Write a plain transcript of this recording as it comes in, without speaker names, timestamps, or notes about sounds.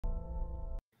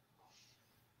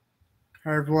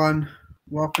Hi everyone,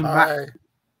 welcome back Hi.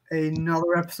 to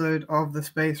another episode of the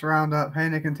Space Roundup. Hey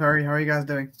Nick and Terry, how are you guys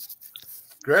doing?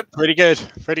 Good. Pretty good.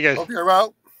 Pretty good. Hope you're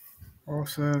well.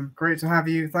 Awesome, great to have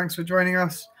you. Thanks for joining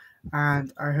us,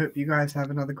 and I hope you guys have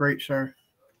another great show.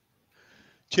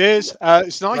 Cheers.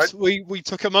 It's Right. nice. We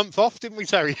took a month off, didn't we,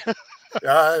 Terry?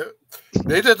 Yeah,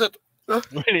 needed it.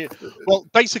 Really? Well,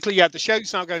 basically, yeah, the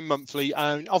show's now going monthly.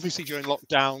 And obviously, during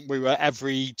lockdown, we were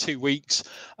every 2 weeks.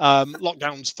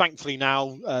 Lockdowns, thankfully,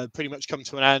 now pretty much come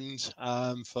to an end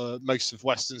for most of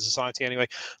Western society, anyway,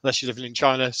 unless you're living in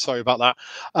China. Sorry about that.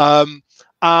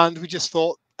 And we just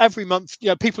thought every month,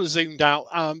 people are zoomed out,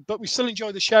 but we still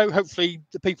enjoy the show. Hopefully,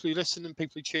 the people who listen and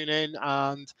people who tune in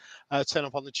and turn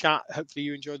up on the chat, hopefully,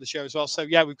 you enjoy the show as well. So,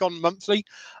 yeah, we've gone monthly,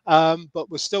 but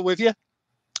we're still with you.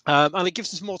 And it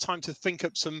gives us more time to think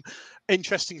up some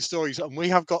interesting stories, and we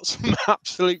have got some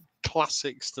absolute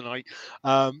classics tonight.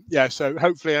 So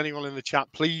hopefully anyone in the chat,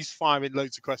 please fire in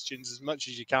loads of questions as much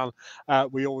as you can.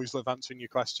 We always love answering your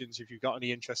questions. If you've got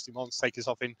any interesting ones, take us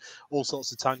off in all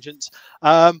sorts of tangents.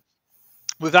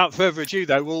 Without further ado,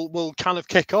 though, we'll kind of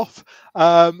kick off.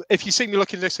 If you see me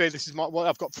looking this way, this is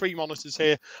I've got 3 monitors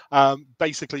here.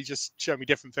 Basically, just show me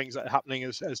different things that are happening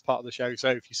as part of the show. So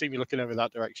if you see me looking over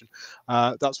that direction,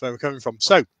 that's where we're coming from.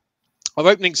 So our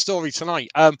opening story tonight,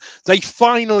 they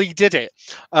finally did it.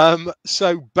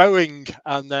 So Boeing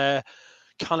and their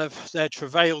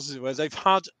travails, as it were, they've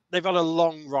had a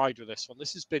long ride with this one.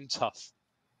 This has been tough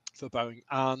for Boeing.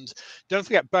 And don't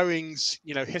forget, Boeing's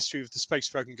history of the space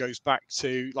program goes back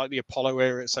to like the Apollo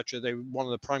era, etc. They were one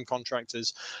of the prime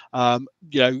contractors,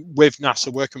 with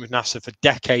NASA, working with NASA for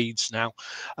decades now.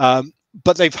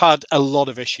 But they've had a lot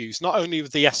of issues, not only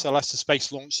with the SLS, the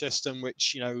Space Launch System,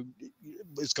 which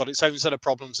has got its own set of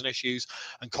problems and issues,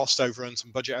 and cost overruns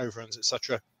and budget overruns,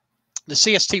 etc. The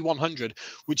CST-100,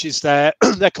 which is they're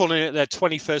calling it their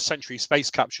 21st century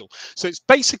space capsule. So it's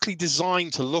basically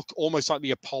designed to look almost like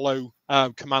the Apollo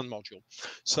command module.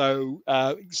 So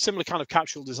similar kind of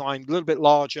capsule design, a little bit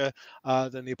larger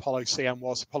than the Apollo CM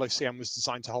was. Apollo CM was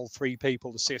designed to hold 3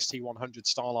 people. The CST-100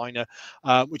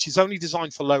 Starliner, which is only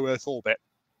designed for low Earth orbit.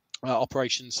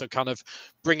 Operations, so kind of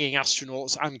bringing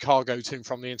astronauts and cargo to and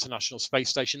from the International Space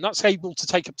Station. That's able to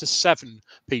take up to 7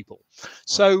 people.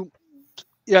 So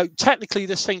technically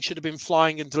this thing should have been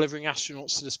flying and delivering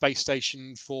astronauts to the space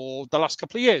station for the last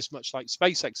couple of years, much like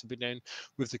SpaceX have been doing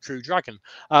with the Crew Dragon.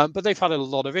 But they've had a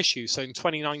lot of issues. So in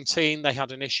 2019, they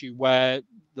had an issue where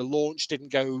the launch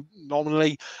didn't go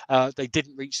nominally. They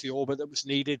didn't reach the orbit that was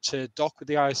needed to dock with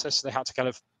the ISS. So they had to kind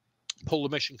of pull the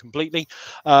mission completely.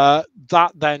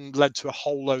 That then led to a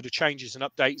whole load of changes and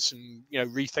updates and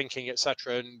rethinking,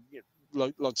 etc. And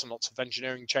lots and lots of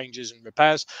engineering changes and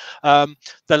repairs.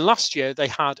 Then last year they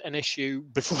had an issue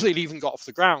before they'd even got off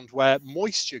the ground where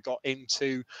moisture got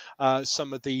into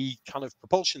some of the kind of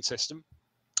propulsion system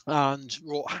and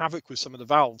wrought havoc with some of the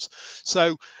valves.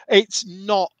 So it's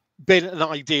not been an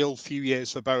ideal few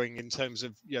years for Boeing in terms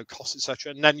of costs,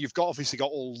 etc. And then you've obviously got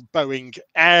all Boeing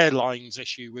Airlines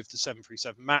issue with the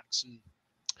 737 Max and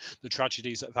the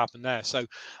tragedies that have happened there. So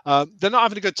they're not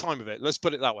having a good time of it. Let's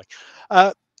put it that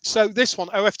way. So this one,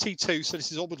 OFT2, so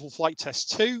this is Orbital Flight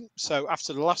Test 2. So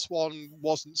after the last one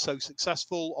wasn't so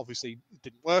successful, obviously it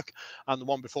didn't work, and the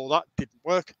one before that didn't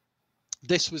work.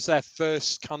 This was their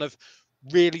first kind of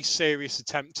really serious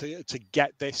attempt to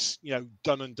get this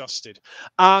done and dusted,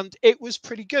 and it was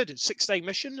pretty good. It's a 6-day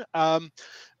mission. As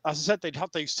I said, they'd had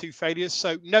those 2 failures,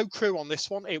 so no crew on this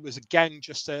one. It was again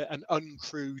just an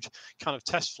uncrewed kind of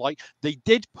test flight. They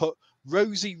did put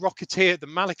Rosie Rocketeer the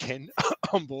mannequin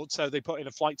on board, so they put in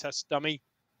a flight test dummy,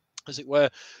 as it were,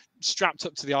 strapped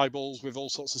up to the eyeballs with all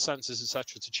sorts of sensors,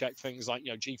 etc., to check things like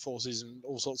G-forces and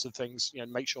all sorts of things,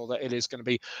 make sure that it is going to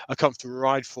be a comfortable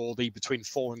ride for the between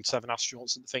 4 and 7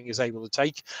 astronauts that the thing is able to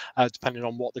take, depending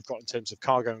on what they've got in terms of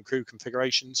cargo and crew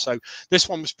configuration. So this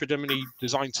one was predominantly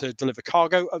designed to deliver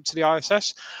cargo up to the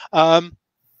ISS.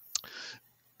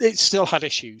 It still had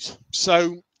issues.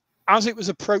 So as it was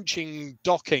approaching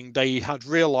docking, they had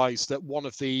realized that one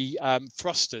of the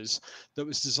thrusters that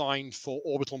was designed for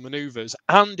orbital maneuvers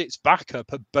and its backup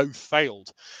had both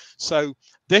failed. So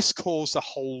this caused a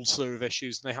whole slew of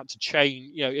issues, and they had to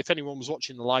change. If anyone was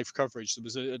watching the live coverage, there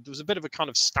was a bit of a kind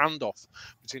of standoff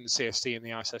between the CST and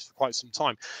the ISS for quite some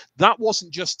time. That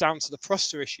wasn't just down to the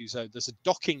thruster issues, though. There's a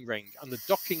docking ring, and the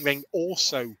docking ring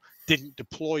also didn't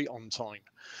deploy on time.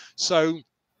 So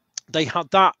they had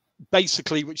that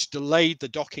basically, which delayed the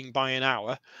docking by an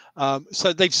hour.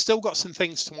 So they've still got some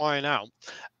things to iron out.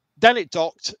 Then it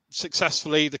docked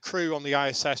successfully. The crew on the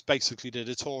ISS basically did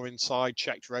a tour inside,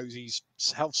 checked Rosie's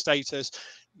health status,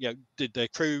 did their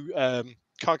crew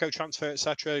cargo transfer,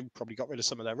 etc. Probably got rid of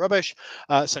some of their rubbish,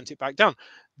 sent it back down.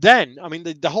 Then, I mean,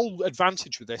 the whole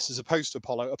advantage with this, as opposed to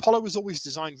Apollo was always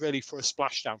designed really for a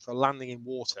splashdown, for a landing in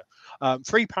water.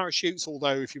 3 parachutes,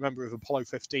 although if you remember with Apollo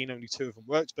 15, only 2 of them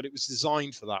worked, but it was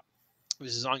designed for that. It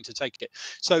was designed to take it.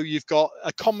 So you've got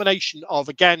a combination of,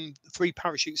 again, 3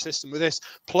 parachute system with this,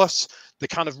 plus the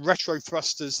kind of retro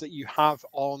thrusters that you have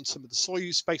on some of the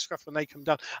Soyuz spacecraft when they come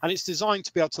down. And it's designed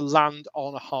to be able to land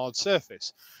on a hard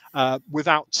surface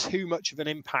without too much of an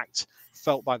impact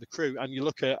felt by the crew. And you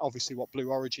look at obviously what Blue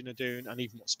Origin are doing and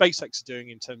even what SpaceX are doing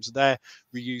in terms of their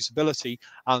reusability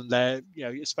and their, you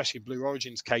know, especially in Blue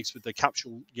Origin's case with the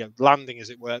capsule, you know, landing, as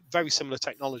it were, very similar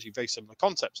technology, very similar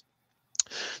concepts.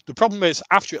 The problem is,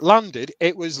 after it landed,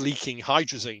 it was leaking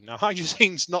hydrazine. Now,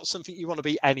 hydrazine's not something you want to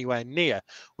be anywhere near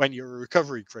when you're a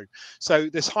recovery crew. So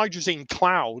this hydrazine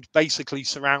cloud basically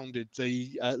surrounded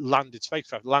the landed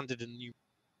spacecraft, landed in New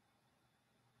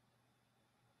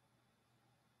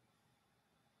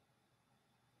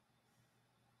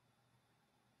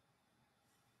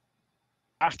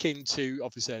back into,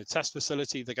 obviously, a test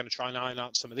facility. They're going to try and iron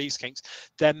out some of these kinks.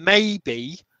 There may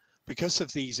be, because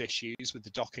of these issues with the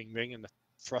docking ring and the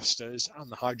thrusters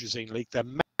and the hydrazine leak, there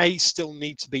may still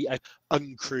need to be an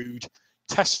uncrewed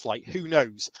test flight. Who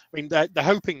knows? I mean, they're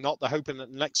hoping not. They're hoping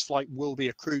that the next flight will be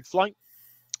a crewed flight,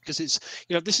 because it's,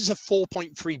 you know, this is a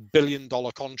 $4.3 billion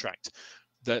contract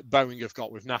that Boeing have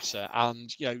got with NASA,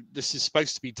 and you know, this is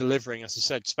supposed to be delivering, as I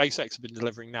said, SpaceX have been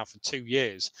delivering now for 2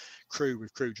 years,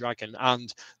 with Crew Dragon,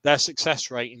 and their success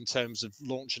rate in terms of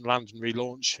launch and land and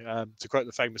relaunch, to quote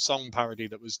the famous song parody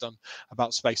that was done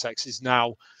about SpaceX, is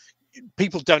now,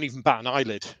 people don't even bat an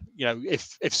eyelid. You know,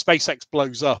 if SpaceX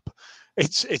blows up,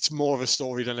 it's more of a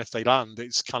story than if they land.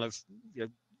 It's kind of, you know,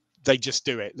 they just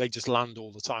do it. They just land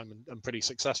all the time and pretty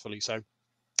successfully. So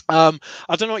I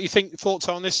don't know what you think, thoughts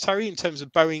on this, Terry, in terms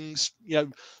of Boeing's, you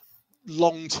know,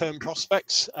 long-term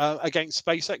prospects against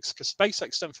SpaceX, because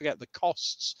SpaceX, don't forget the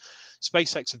costs.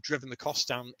 SpaceX have driven the costs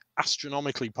down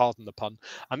astronomically, pardon the pun,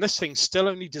 and this thing's still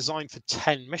only designed for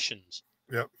 10 missions.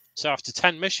 Yep. So after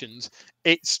 10 missions,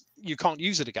 you can't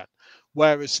use it again.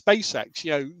 Whereas SpaceX,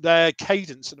 you know, their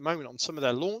cadence at the moment on some of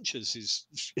their launches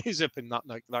is up in that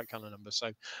kind of number.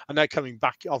 So, and they're coming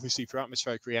back obviously for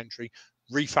atmospheric re-entry,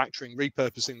 refactoring,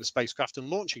 repurposing the spacecraft and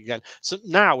launching again. So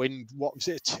now in, what was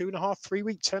it, a 2.5, 3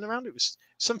 week turnaround? It was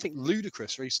something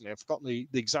ludicrous recently. I've forgotten the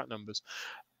exact numbers.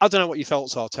 I don't know what your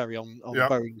thoughts are, Terry, on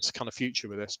Boeing's kind of future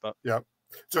with this, but yeah.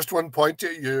 Just one point,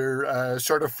 you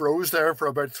sort of froze there for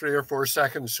about 3 or 4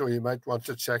 seconds, so you might want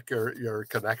to check your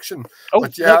connection. Oh,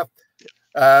 but yeah,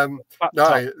 no.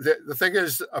 now the thing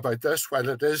is about this, while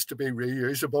it is to be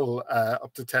reusable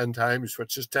up to 10 times,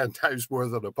 which is 10 times more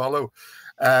than Apollo,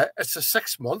 it's a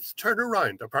 6-month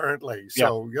turnaround apparently.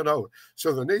 So you know,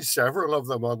 so they need several of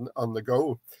them on the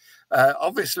go.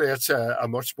 Obviously, it's a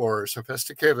much more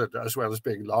sophisticated, as well as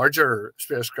being larger,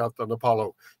 spacecraft than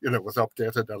Apollo, you know, with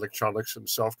updated electronics and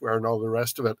software and all the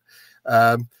rest of it.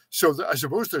 So I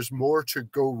suppose there's more to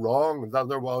go wrong than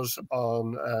there was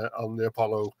on the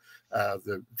Apollo,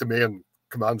 the main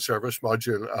command service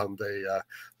module and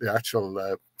the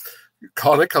actual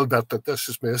conical bit that this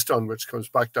is based on, which comes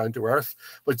back down to Earth.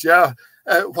 But yeah,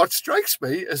 what strikes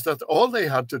me is that all they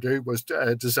had to do was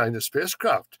design a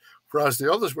spacecraft, whereas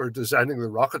the others were designing the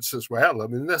rockets as well. I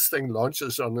mean, this thing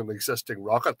launches on an existing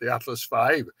rocket, the Atlas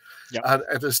V, and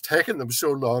it has taken them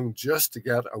so long just to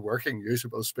get a working,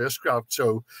 usable spacecraft.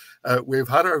 So we've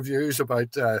had our views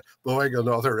about Boeing and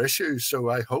other issues, so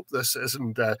I hope this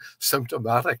isn't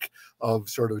symptomatic of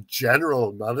sort of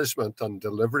general management and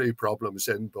delivery problems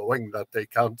in Boeing, that they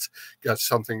can't get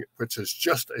something which is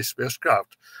just a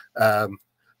spacecraft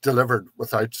delivered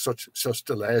without such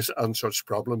delays and such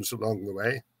problems along the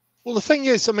way. Well, the thing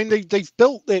is, I mean, they've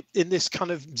built it in this kind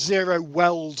of zero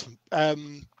weld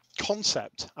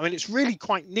concept. I mean, it's really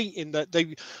quite neat in that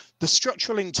the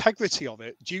structural integrity of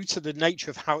it, due to the nature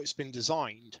of how it's been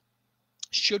designed,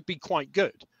 should be quite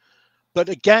good. But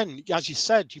again, as you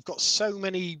said, you've got so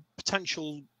many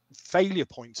potential failure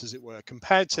points, as it were,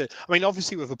 compared to, I mean,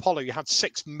 obviously with Apollo, you had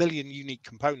 6 million unique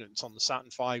components on the Saturn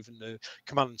V and the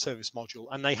command and service module,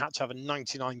 and they had to have a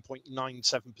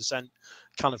 99.97%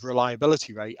 kind of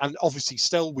reliability rate. And obviously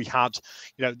still we had,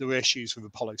 you know, there were issues with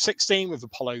Apollo 16, with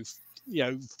Apollo, you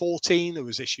know, 14, there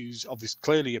was issues, obviously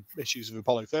clearly issues with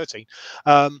Apollo 13.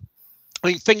 I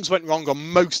mean, things went wrong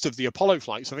on most of the Apollo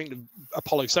flights. I think the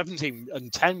Apollo 17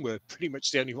 and 10 were pretty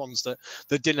much the only ones that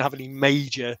didn't have any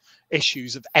major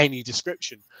issues of any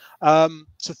description.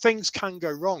 So things can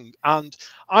go wrong. And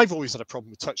I've always had a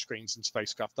problem with touchscreens in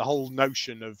spacecraft. The whole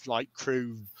notion of like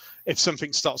crew, if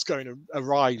something starts going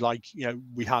awry, like,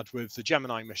 we had with the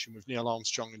Gemini mission with Neil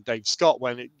Armstrong and Dave Scott,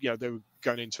 when they were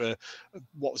going into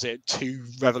what was it, 2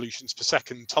 revolutions per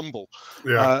second tumble.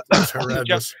 Yeah, it was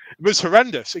horrendous. It was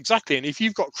horrendous, exactly. And if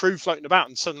you've got crew floating about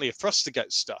and suddenly a thruster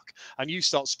gets stuck and you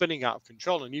start spinning out of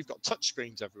control and you've got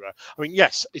touchscreens everywhere, I mean,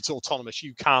 yes, it's autonomous.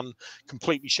 You can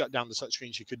completely shut down the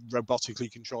touchscreens. You could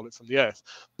robotically control it from the Earth.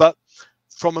 But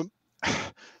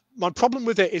my problem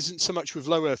with it isn't so much with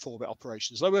low Earth orbit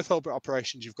operations. Low Earth orbit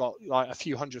operations, you've got like a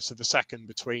few hundredths of a second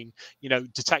between,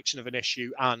 detection of an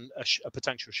issue and a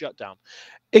potential shutdown.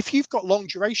 If you've got long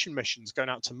duration missions going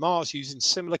out to Mars using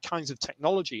similar kinds of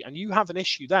technology and you have an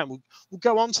issue then, we'll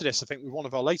go on to this, I think, with one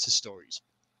of our later stories.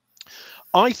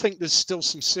 I think there's still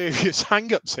some serious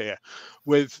hang-ups here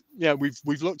with,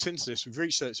 we've looked into this, we've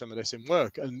researched some of this in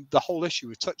work, and the whole issue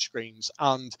with touchscreens.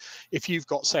 And if you've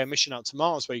got, say, a mission out to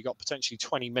Mars where you've got potentially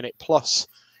 20-minute plus,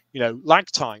 lag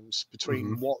times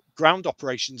between what ground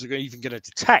operations are even going to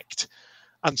detect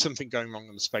and something going wrong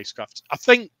on the spacecraft, I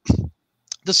think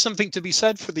there's something to be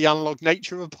said for the analog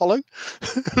nature of Apollo.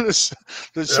 there's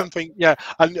something,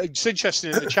 and it's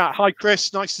interesting in the chat. Hi,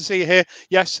 Chris, nice to see you here.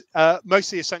 Yes, most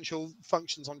of the essential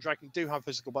functions on Dragon do have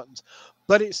physical buttons,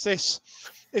 but it's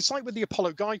like with the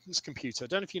Apollo guidance computer. I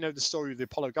don't know if you know the story of the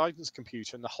Apollo guidance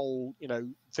computer and the whole,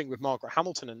 thing with Margaret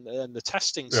Hamilton and the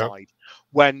testing side,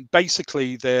 when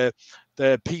basically the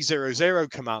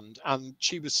P00 command, and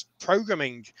she was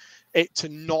programming it to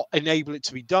not enable it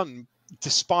to be done,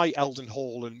 despite Eldon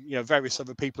Hall and various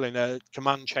other people in a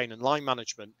command chain and line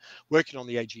management working on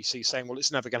the AGC saying, well,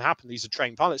 it's never going to happen, these are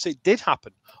trained pilots. It did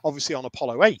happen, obviously, on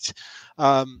Apollo 8.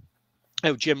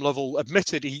 Jim Lovell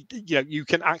admitted you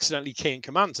can accidentally key in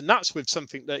commands, and that's with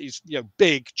something that is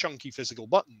big, chunky physical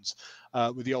buttons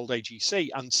with the old AGC,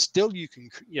 and still you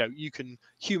can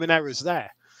human errors there.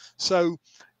 So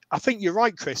I think you're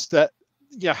right, Chris, that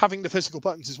having the physical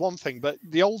buttons is one thing, but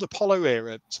the old Apollo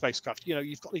era spacecraft,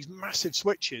 you've got these massive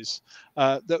switches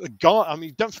that are guard. I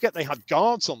mean, don't forget they had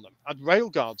guards on them, had rail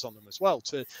guards on them as well,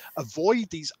 to avoid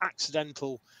these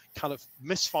accidental kind of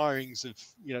misfirings of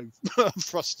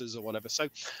thrusters or whatever. So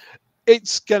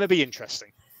it's going to be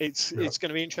interesting. It's going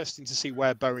to be interesting to see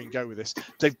where Boeing go with this.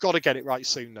 They've got to get it right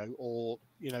soon, though, or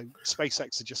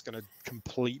SpaceX are just going to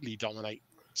completely dominate.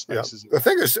 The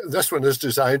thing is, this one is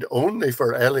designed only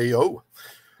for LEO,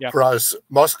 whereas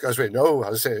Musk, as we know,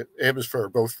 has aims for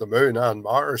both the moon and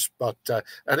Mars. But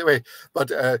anyway,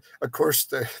 of course,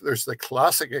 there's the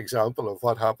classic example of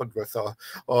what happened with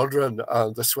Aldrin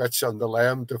and the switch on the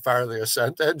LEM to fire the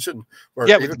ascent engine, where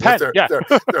even with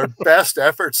their best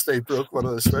efforts, they broke one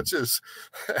of the switches.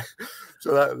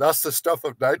 So that's the stuff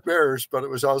of nightmares, but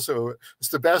it's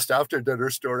the best after dinner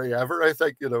story ever, I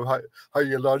think, how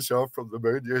you launch off from the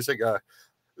moon using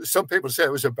some people say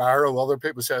it was a barrow, other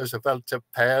people say it was a felt tip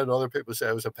pen, other people say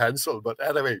it was a pencil. But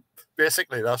anyway,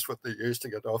 basically that's what they used to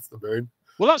get off the moon.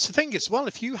 Well, that's the thing as well.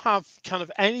 If you have kind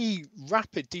of any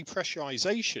rapid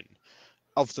depressurization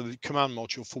of the command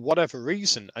module for whatever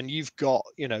reason, and you've got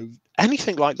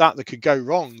anything like that could go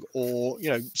wrong, or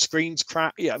screens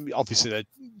crack, obviously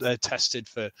they're tested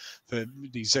for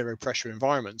these zero pressure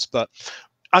environments, but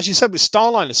as you said with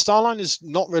Starliner is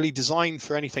not really designed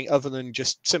for anything other than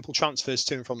just simple transfers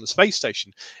to and from the space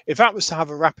station. If that was to have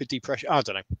a rapid depression, I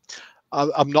don't know.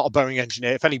 I'm not a Boeing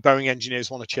engineer. If any Boeing engineers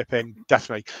want to chip in,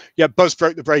 definitely. Yeah, Buzz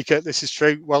broke the breaker. This is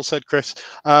true. Well said, Chris.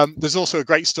 There's also a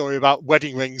great story about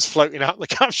wedding rings floating out the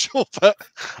capsule, but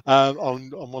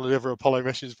on one of the other Apollo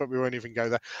missions, but we won't even go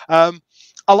there.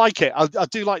 I like it. I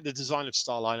do like the design of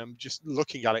Starliner. I'm just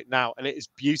looking at it now, and it is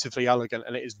beautifully elegant,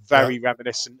 and it is very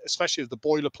reminiscent, especially of the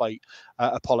boilerplate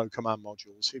Apollo command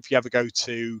modules. If you ever go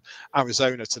to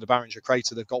Arizona to the Barringer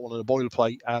Crater, they've got one of the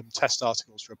boilerplate test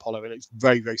articles for Apollo, and it's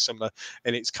very, very similar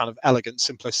in its kind of elegant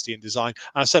simplicity and design.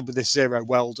 And I said with this zero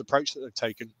weld approach that they've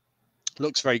taken,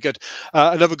 looks very good.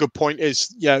 Another good point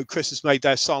is, Chris has made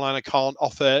there, Starliner can't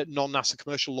offer non-NASA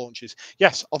commercial launches.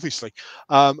 Yes, obviously.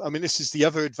 I mean, this is the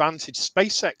other advantage.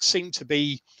 SpaceX seemed to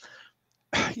be,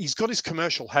 he's got his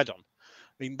commercial head on.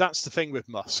 I mean, that's the thing with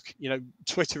Musk,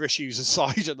 Twitter issues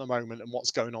aside at the moment and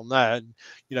what's going on there,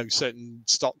 and, certain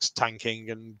stocks tanking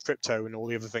and crypto and all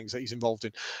the other things that he's involved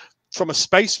in. From a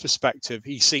space perspective,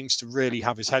 he seems to really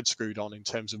have his head screwed on in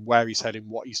terms of where he's heading,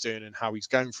 what he's doing, and how he's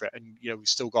going for it. And, we've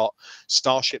still got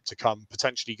Starship to come,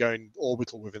 potentially going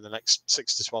orbital within the next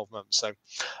 6 to 12 months. So,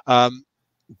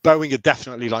 Boeing are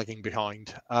definitely lagging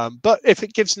behind. But if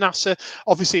it gives NASA,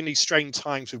 obviously in these strange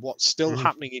times with what's still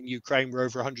happening in Ukraine, we're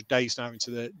over 100 days now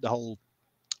into the whole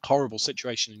horrible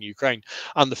situation in Ukraine,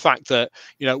 and the fact that,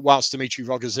 you know, whilst Dmitry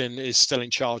Rogozin is still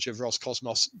in charge of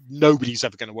Roscosmos, nobody's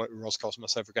ever going to work with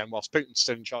Roscosmos ever again. Whilst Putin's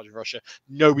still in charge of Russia,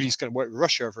 nobody's going to work with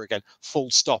Russia ever again, full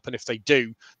stop. And if they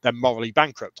do, they're morally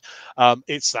bankrupt.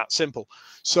 It's that simple.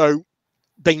 So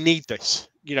they need this.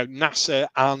 You know, NASA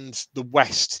and the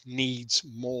West needs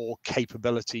more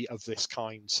capability of this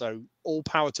kind. So all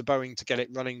power to Boeing to get it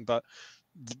running, but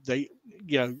they,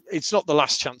 you know, it's not the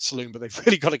last chance saloon, but they've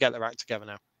really got to get their act together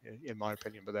now, in my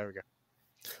opinion. But there we go.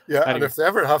 Yeah, anyway. And if they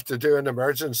ever have to do an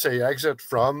emergency exit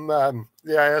from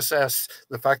the ISS,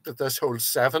 the fact that this holds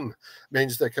 7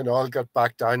 means they can all get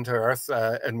back down to Earth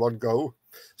in one go.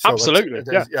 So absolutely,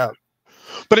 yeah.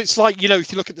 But it's like, you know, if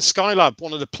you look at the Skylab,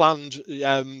 one of the planned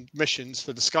missions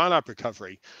for the Skylab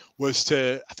recovery was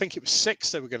to, I think it was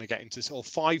 6 they were going to get into, or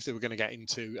 5 they were going to get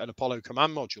into an Apollo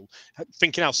command module.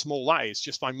 Thinking how small that is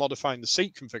just by modifying the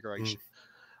seat configuration.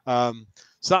 So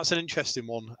that's an interesting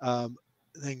one.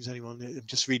 Things anyone? I'm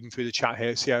just reading through the chat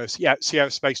here.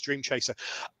 Sierra Space Dream Chaser.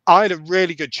 I had a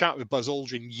really good chat with Buzz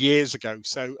Aldrin years ago.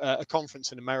 So a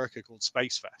conference in America called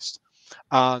Space Fest.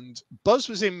 And Buzz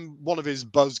was in one of his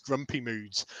Buzz grumpy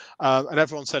moods, and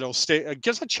everyone said, "Oh, stay."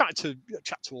 Because I chat to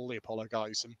all the Apollo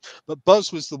guys, but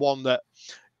Buzz was the one that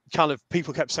kind of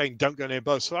people kept saying, "Don't go near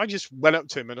Buzz." So I just went up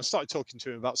to him and I started talking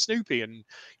to him about Snoopy and,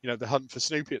 you know, the hunt for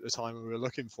Snoopy at the time when we were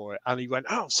looking for it. And he went,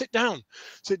 "Oh, sit down,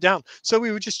 sit down." So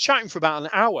we were just chatting for about an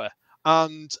hour,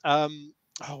 and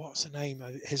oh, what's her name?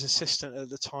 His assistant at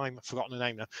the time, I've forgotten her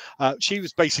name now. She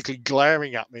was basically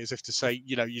glaring at me as if to say,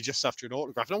 you know, you're just after an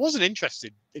autograph. And I wasn't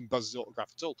interested in Buzz's autograph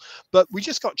at all. But we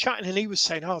just got chatting and he was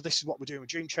saying, "Oh, this is what we're doing with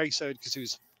Dream Chaser," because he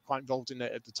was quite involved in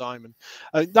it at the time.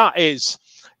 And that is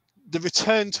the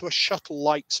return to a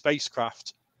shuttle-like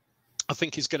spacecraft. I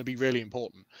think is going to be really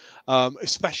important,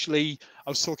 especially. I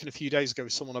was talking a few days ago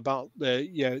with someone about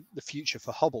the future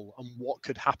for Hubble and what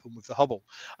could happen with the Hubble.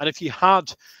 And if you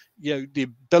had, you know, the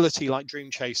ability like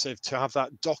Dream Chaser to have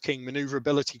that docking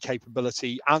maneuverability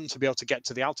capability and to be able to get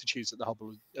to the altitudes that the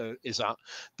Hubble is at,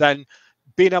 then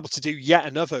being able to do yet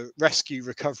another rescue,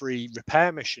 recovery,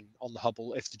 repair mission on the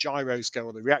Hubble, if the gyros go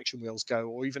or the reaction wheels go,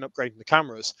 or even upgrading the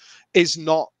cameras, is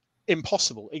not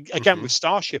impossible. Again, with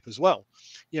Starship as well,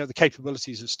 you know, the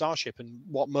capabilities of Starship and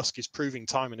what Musk is proving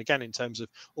time and again in terms of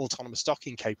autonomous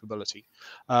docking capability.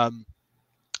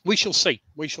 We shall see.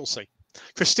 We shall see.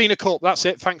 Christina Corp, that's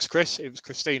it. Thanks, Chris. It was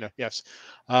Christina. Yes.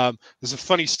 There's a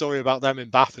funny story about them in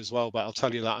Bath as well, but I'll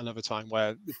tell you that another time,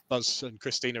 where Buzz and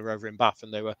Christina were over in Bath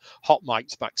and they were hot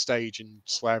mic'd backstage and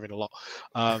swearing a lot.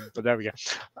 But there we go.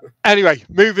 Anyway,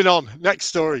 moving on. Next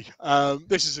story.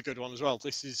 This is a good one as well.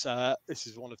 This is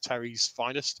one of Terry's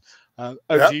finest. Over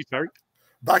to you, Terry.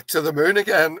 Back to the moon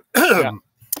again.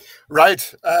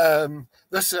 Right.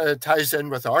 This ties in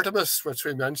with Artemis, which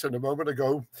we mentioned a moment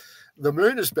ago. The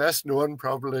moon is best known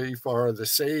probably for the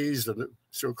seas, the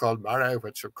so-called mare,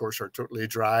 which of course are totally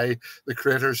dry, the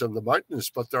craters and the mountains,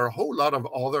 but there are a whole lot of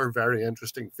other very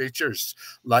interesting features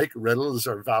like riddles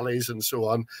or valleys and so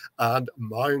on, and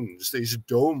mounds, these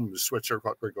domes, which are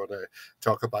what we're going to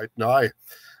talk about now.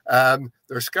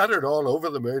 They're scattered all over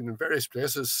the moon in various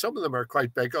places. Some of them are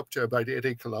quite big, up to about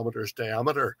 80 kilometers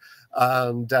diameter.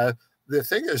 And the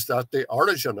thing is that the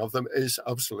origin of them is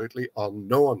absolutely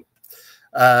unknown.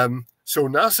 So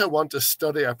NASA want to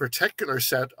study a particular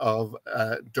set of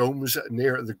domes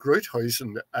near the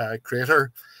Gruithuysen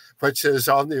crater, which is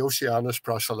on the Oceanus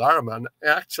Procellarum. And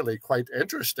actually, quite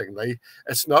interestingly,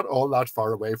 it's not all that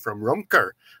far away from Rumker,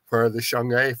 where the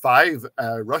Chang'e 5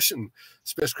 Russian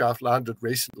spacecraft landed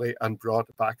recently and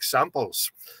brought back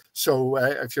samples. So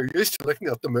if you're used to looking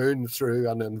at the moon through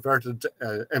an inverted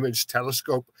image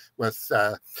telescope with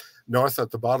north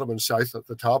at the bottom and south at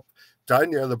the top,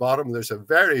 down near the bottom, there's a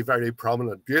very, very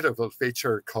prominent, beautiful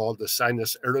feature called the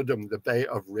Sinus Iridum, the Bay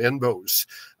of Rainbows.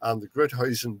 And the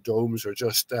Gruithuysen domes are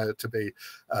just to be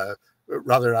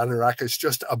rather anorakis,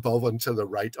 just above and to the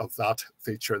right of that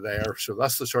feature there. So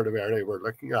that's the sort of area we're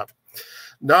looking at.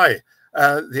 Now,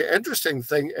 the interesting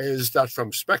thing is that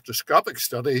from spectroscopic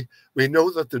study, we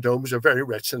know that the domes are very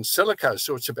rich in silica,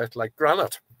 so it's a bit like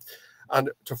granite. And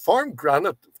to form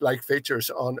granite-like features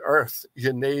on Earth,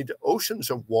 you need oceans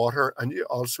of water, and you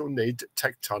also need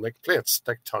tectonic plates,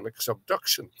 tectonic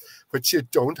subduction, which you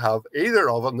don't have either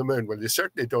of on the moon. Well, you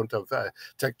certainly don't have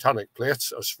tectonic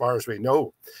plates, as far as we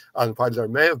know. And while there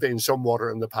may have been some water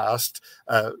in the past,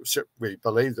 we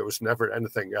believe there was never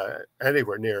anything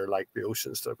anywhere near like the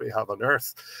oceans that we have on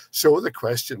Earth. So the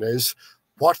question is,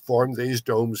 what form these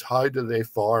domes, how do they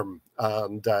form,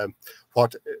 and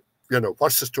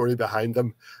what's the story behind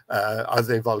them? Are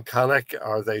they volcanic?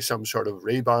 Are they some sort of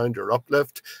rebound or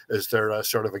uplift? Is there a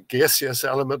sort of a gaseous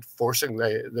element forcing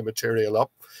the material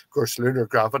up? Of course, lunar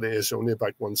gravity is only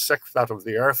about 1/6 that of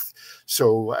the Earth,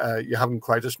 so you haven't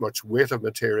quite as much weight of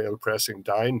material pressing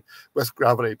down with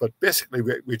gravity, but basically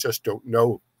we just don't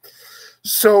know.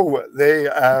 So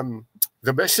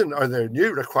the mission, or the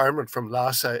new requirement from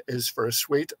NASA, is for a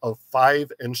suite of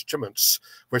 5 instruments,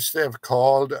 which they have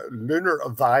called Lunar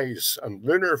Avise, and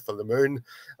lunar for the moon,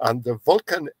 and the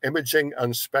Vulcan Imaging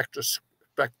and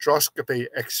Spectroscopy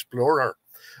Explorer.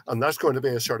 And that's going to be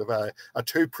a sort of a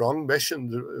 2-pronged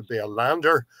mission. There will be a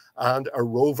lander and a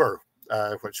rover,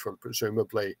 which will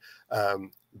presumably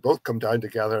both come down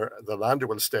together. The lander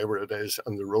will stay where it is,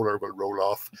 and the rover will roll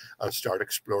off and start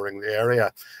exploring the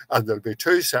area. And there'll be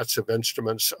 2 sets of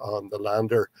instruments on the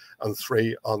lander and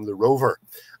 3 on the rover.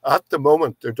 At the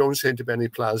moment, there don't seem to be any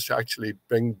plans to actually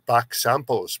bring back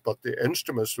samples, but the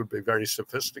instruments will be very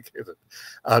sophisticated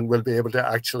and will be able to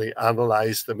actually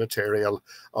analyze the material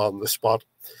on the spot.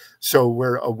 So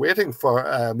we're awaiting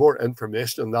for more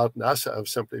information on that. NASA have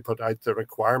simply put out the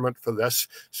requirement for this,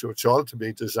 so it's all to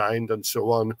be designed and so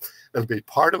on. It'll be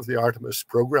part of the Artemis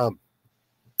program.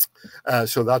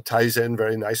 So that ties in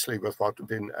very nicely with what we've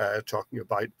been talking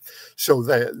about. So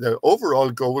the overall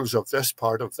goals of this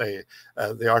part of the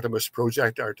Artemis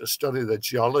project are to study the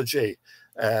geology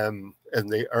in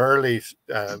the early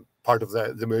part of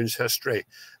the moon's history.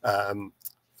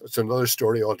 It's another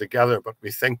story altogether, but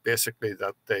we think basically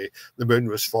that the moon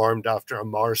was formed after a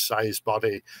Mars-sized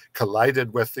body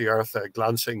collided with the Earth, a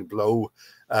glancing blow,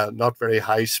 not very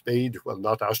high speed, well,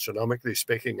 not astronomically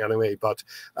speaking anyway, but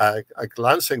a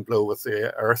glancing blow with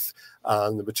the Earth,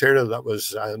 and the material that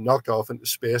was knocked off into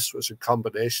space was a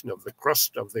combination of the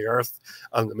crust of the Earth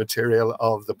and the material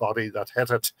of the body that hit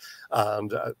it.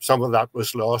 And some of that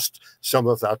was lost, some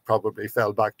of that probably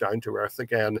fell back down to Earth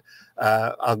again,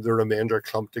 and the remainder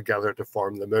clumped together to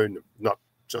form the moon. Not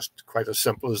just quite as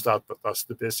simple as that, but that's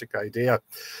the basic idea.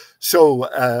 So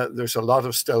there's a lot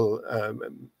of still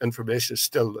information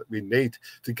still that we need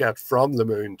to get from the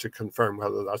moon to confirm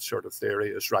whether that sort of theory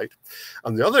is right.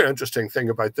 And the other interesting thing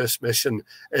about this mission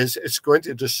is it's going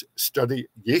to just study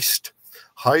yeast,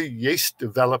 how yeast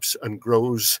develops and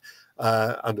grows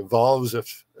and evolves,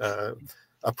 if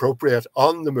appropriate,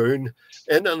 on the moon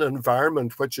in an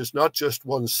environment which is not just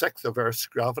 1/6 of Earth's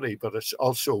gravity, but it's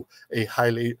also a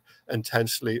highly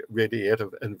intensely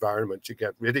radiative environment. You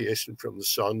get radiation from the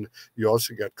sun. You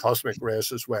also get cosmic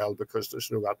rays as well, because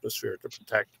there's no atmosphere to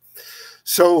protect.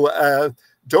 So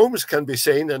domes can be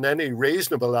seen in any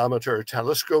reasonable amateur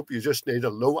telescope. You just need a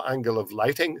low angle of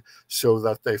lighting so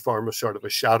that they form a sort of a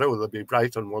shadow. They'll be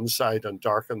bright on one side and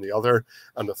dark on the other.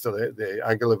 And if the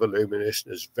angle of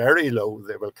illumination is very low,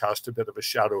 they will cast a bit of a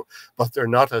shadow. But they're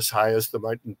not as high as the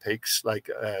mountain peaks like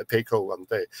Pico and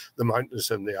the mountains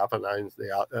in the Apennines,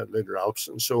 the Lunar Alps,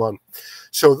 and so on.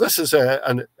 So this is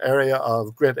an area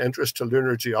of great interest to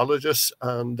lunar geologists,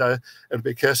 and it'll be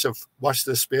a case of watch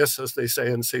this space, as they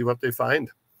say, and see what they find.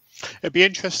 It'd be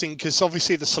interesting because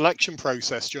obviously the selection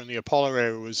process during the Apollo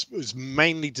era was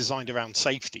mainly designed around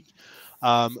safety.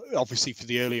 Obviously for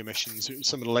the earlier missions,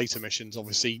 some of the later missions,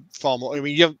 obviously far more. I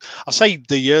mean, I say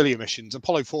the earlier missions,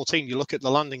 Apollo 14, you look at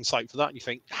the landing site for that and you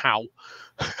think, how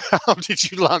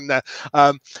did you land there?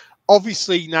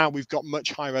 Obviously, now we've got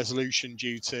much higher resolution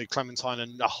due to Clementine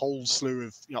and a whole slew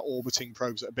of orbiting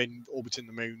probes that have been orbiting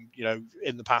the moon,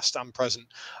 in the past and present,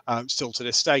 still to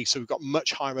this day. So we've got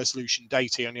much higher resolution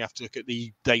data. You only have to look at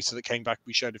the data that came back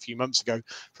we showed a few months ago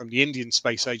from the Indian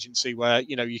Space Agency, where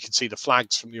you can see the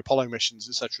flags from the Apollo missions,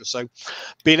 etc. So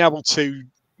being able to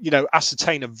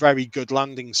ascertain a very good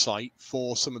landing site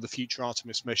for some of the future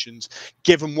Artemis missions,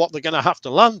 given what they're going to have to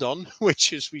land on,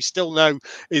 which, as we still know,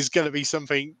 is going to be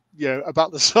something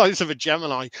about the size of a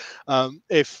Gemini,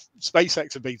 if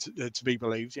SpaceX are to be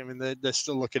believed. I mean, they're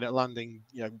still looking at landing,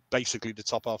 basically the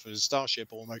top half of a Starship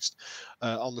almost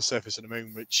on the surface of the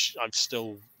moon, which I've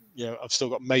still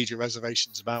got major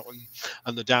reservations about,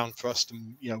 and the down thrust,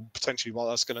 and potentially what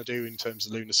that's going to do in terms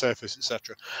of lunar surface,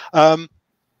 etc.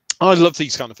 I love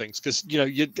these kind of things because,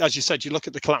 as you said, you look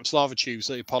at the collapsed lava tubes,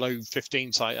 the Apollo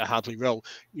 15 site at Hadley Rill,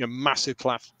 massive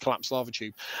collapsed lava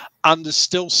tube. And there's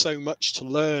still so much to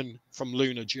learn from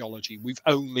lunar geology. We've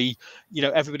only,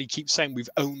 everybody keeps saying we've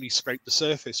only scraped the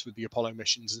surface with the Apollo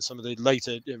missions and some of the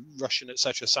later Russian,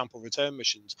 etc., sample return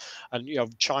missions. And,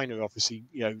 China, obviously,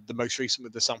 the most recent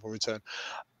with the sample return.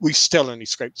 We still only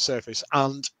scraped the surface.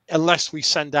 And unless we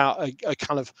send out a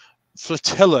kind of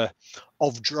flotilla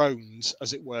of drones,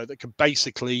 as it were, that could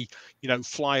basically, you know,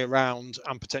 fly around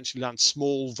and potentially land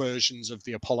small versions of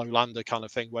the Apollo lander kind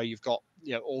of thing, where you've got,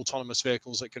 you know, autonomous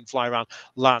vehicles that can fly around,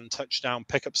 land, touch down,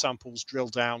 pick up samples, drill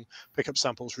down, pick up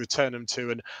samples, return them to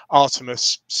an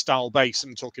Artemis style base.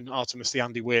 I'm talking Artemis, the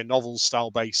Andy Weir novels style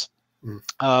base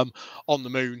on the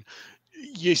moon.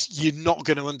 You're not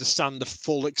going to understand the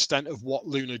full extent of what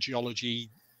lunar geology,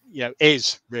 you know,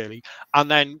 is really. And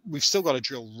then we've still got to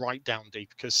drill right down deep,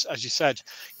 because, as you said,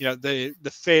 you know, the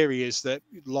theory is that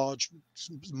large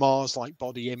Mars-like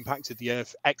body impacted the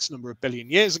Earth X number of billion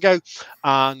years ago,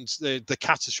 and the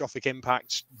catastrophic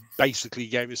impact basically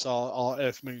gave us our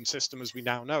Earth-Moon system as we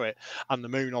now know it. And the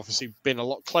moon obviously been a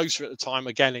lot closer at the time,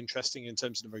 again interesting in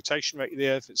terms of the rotation rate of the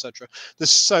Earth, etc.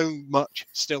 There's so much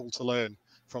still to learn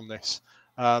from this.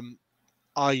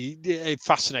 It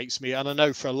fascinates me, and I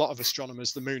know for a lot of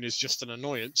astronomers the moon is just an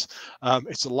annoyance.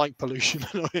 It's a light pollution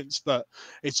annoyance, but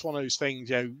it's one of those things.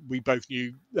 You know, we both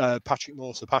knew Patrick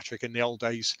Morse, Patrick, in the old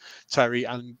days, Terry,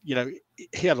 and you know,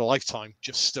 he had a lifetime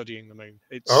just studying the moon.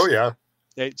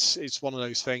 It's one of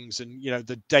those things, and you know,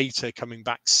 the data coming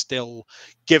back still,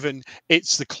 given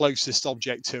it's the closest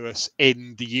object to us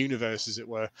in the universe, as it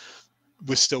were,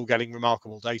 we're still getting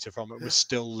remarkable data from it. We're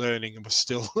still learning, and we're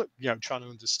still, you know, trying to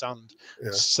understand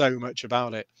so much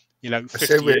about it. You know,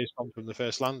 50 years on from the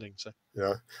first landing. So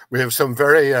yeah, we have some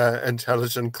very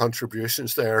intelligent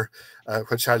contributions there,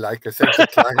 which I like. I think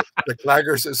the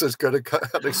Claggers is as good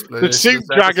at explanation. The Soup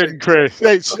Dragon, Chris.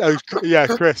 It's yeah,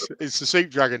 Chris. It's the Soup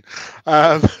Dragon,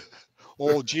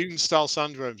 or Dune style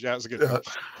sandworms. Yeah, it's a good one.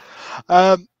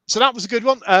 So that was a good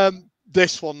one.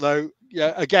 This one though,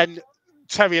 yeah, again,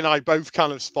 Terry and I both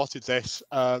kind of spotted this.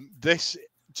 This,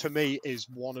 to me, is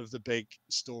one of the big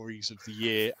stories of the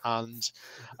year, and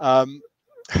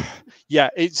yeah,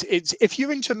 it's if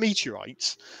you're into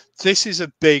meteorites, this is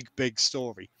a big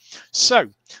story. So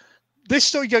this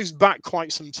story goes back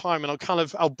quite some time, and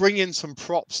I'll bring in some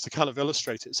props to kind of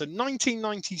illustrate it. So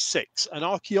 1996, an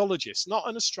archaeologist, not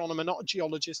an astronomer, not a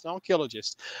geologist, an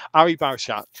archaeologist, Ari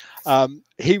Barashat,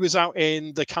 he was out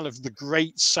in the kind of the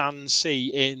Great Sand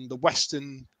Sea in the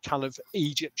western kind of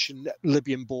Egyptian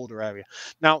Libyan border area.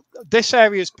 Now, this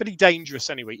area is pretty dangerous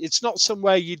anyway. It's not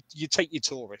somewhere you take your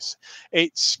tourists.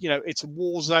 It's, you know, it's a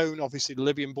war zone. Obviously, the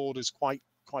Libyan border is quite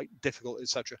difficult,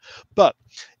 etc. But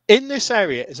in this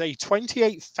area is a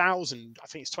 28,000, I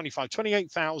think it's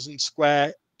 28,000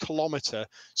 square kilometer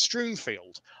strewn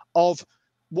field of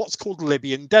what's called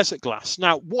Libyan desert glass.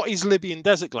 Now, what is Libyan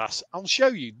desert glass? I'll show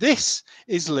you. This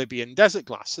is Libyan desert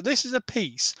glass. So this is a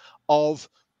piece of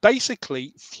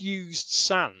basically fused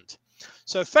sand.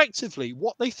 So effectively,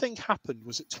 what they think happened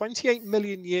was that 28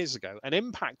 million years ago, an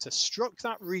impactor struck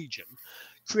that region,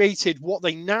 created what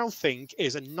they now think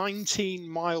is a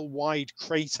 19-mile wide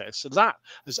crater. So that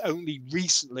has only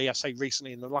recently, I say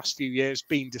recently, in the last few years,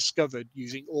 been discovered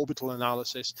using orbital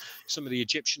analysis. Some of the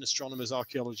Egyptian astronomers,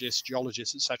 archaeologists,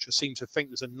 geologists, etc., seem to think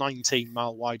there's a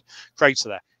 19-mile wide crater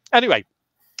there. Anyway,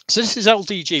 so this is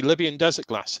LDG, Libyan desert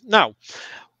glass. Now,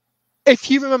 if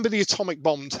you remember the atomic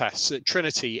bomb tests at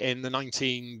Trinity in the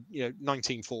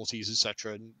 1940s,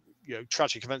 etc., and you know,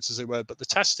 tragic events as they were, but the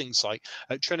testing site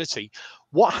at Trinity,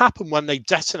 what happened when they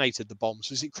detonated the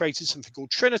bombs was it created something called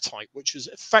trinitite, which was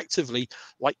effectively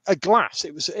like a glass.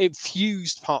 It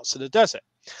fused parts of the desert.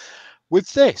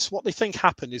 With this, what they think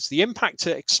happened is the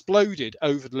impactor exploded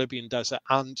over the Libyan desert,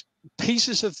 and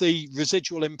pieces of the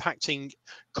residual impacting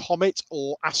comet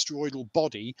or asteroidal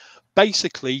body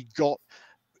basically got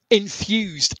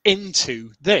infused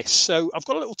into this. So I've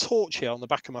got a little torch here on the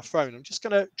back of my phone. I'm just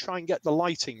going to try and get the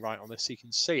lighting right on this so you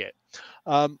can see it.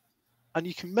 And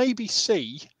you can maybe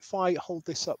see, if I hold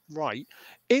this up right,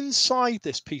 inside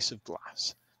this piece of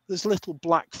glass, there's little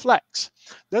black flecks.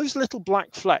 Those little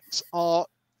black flecks are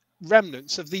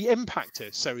remnants of the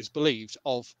impactor, so is believed,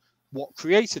 of what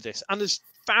created this. And there's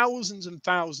thousands and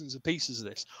thousands of pieces of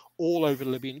this all over the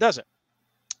Libyan desert.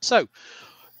 So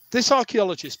this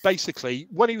archaeologist, basically,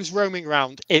 when he was roaming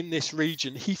around in this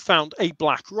region, he found a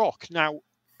black rock. Now,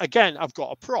 again, I've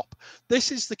got a prop.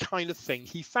 This is the kind of thing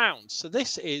he found. So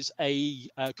this is a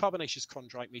carbonaceous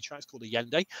chondrite meteorite. It's called a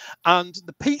Yende. And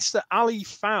the piece that Ali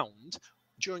found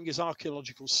during his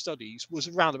archaeological studies was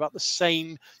around about the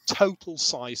same total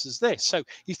size as this. So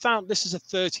he found this is a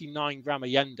 39-gram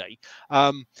Yende.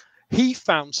 He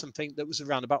found something that was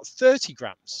around about 30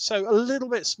 grams, so a little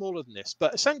bit smaller than this.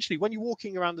 But essentially, when you're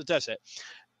walking around the desert,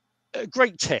 a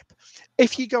great tip.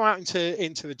 If you go out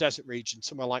into a desert region,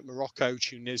 somewhere like Morocco,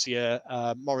 Tunisia,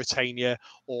 Mauritania,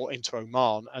 or into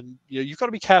Oman, and you've got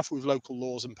to be careful with local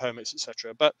laws and permits,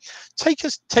 etc. But take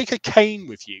a cane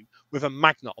with you with a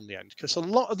magnet on the end, because a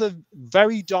lot of the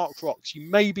very dark rocks, you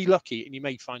may be lucky and you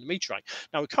may find a meteorite.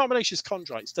 Now, with carbonaceous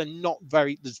chondrites,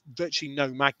 there's virtually no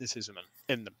magnetism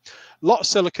in them. A lot of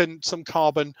silicon, some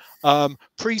carbon,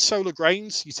 pre-solar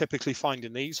grains you typically find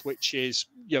in these, which is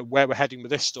where we're heading with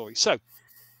this story. So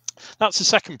that's the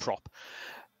second prop.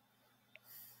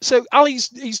 So Ali's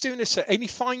doing this, and he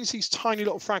finds these tiny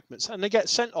little fragments, and they get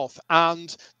sent off,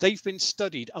 and they've been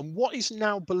studied. And what is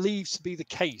now believed to be the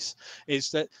case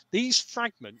is that these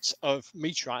fragments of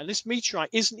meteorite, and this meteorite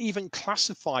isn't even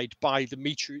classified by the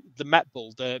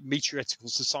METBUL, the Meteoritical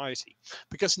Society,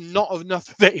 because not enough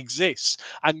of it exists,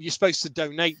 and you're supposed to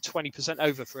donate 20%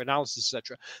 over for analysis,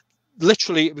 etc.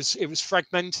 Literally, it was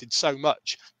fragmented so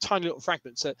much, tiny little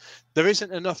fragments, that there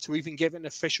isn't enough to even give an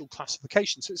official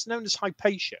classification. So it's known as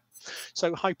Hypatia.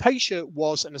 So Hypatia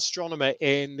was an astronomer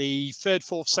in the 3rd,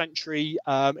 4th century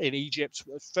in Egypt,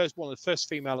 one of the first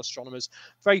female astronomers,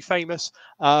 very famous.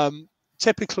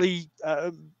 Typically,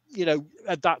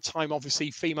 at that time,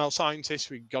 obviously, female scientists,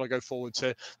 we've got to go forward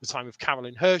to the time of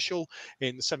Caroline Herschel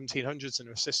in the 1700s and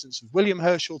her assistance with William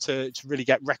Herschel to really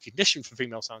get recognition for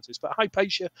female scientists. But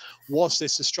Hypatia was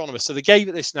this astronomer. So they gave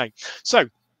it this name. So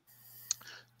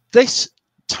this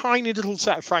tiny little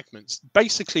set of fragments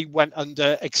basically went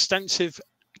under extensive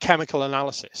chemical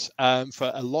analysis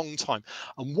for a long time,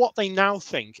 and what they now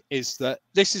think is that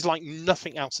this is like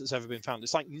nothing else that's ever been found.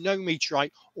 It's like no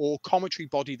meteorite or cometary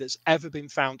body that's ever been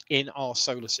found in our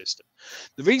solar system.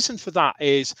 The reason for that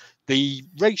is the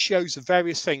ratios of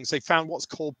various things. They found what's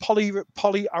called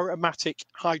polyaromatic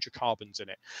hydrocarbons in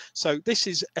it. So this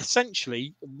is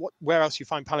essentially where else you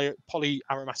find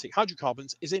polyaromatic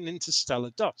hydrocarbons is in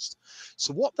interstellar dust.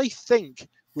 So what they think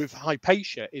with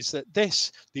Hypatia is that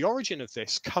the origin of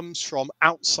this comes from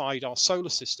outside our solar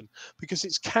system, because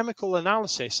its chemical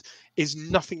analysis is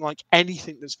nothing like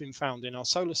anything that's been found in our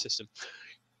solar system.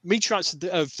 Meteorites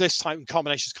of this type,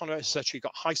 carbonaceous chondrites, etc., you've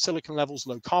got high silicon levels,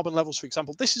 low carbon levels, for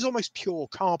example. This is almost pure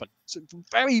carbon. So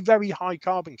very, very high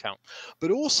carbon count.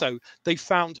 But also they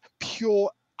found pure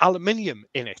aluminium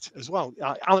in it as well,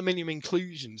 aluminium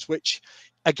inclusions, which,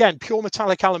 again, pure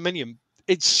metallic aluminium,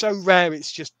 it's so rare,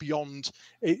 it's just beyond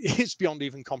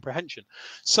even comprehension.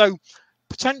 So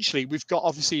potentially we've got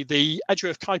obviously the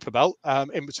Edgeworth Kuiper belt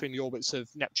in between the orbits of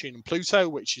Neptune and Pluto,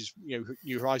 which is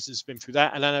New Horizons has been through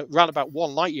there, and then around about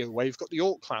 1 light year away we've got the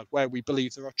Oort cloud, where we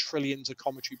believe there are trillions of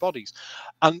cometary bodies.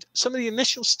 And some of the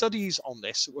initial studies on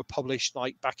this that were published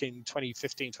like back in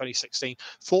 2015, 2016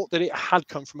 thought that it had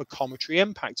come from a cometary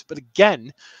impact, but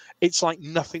again, it's like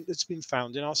nothing that's been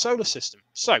found in our solar system.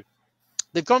 So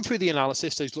they've gone through the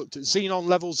analysis. They've looked at xenon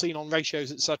levels, xenon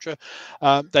ratios, etc.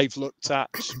 They've looked at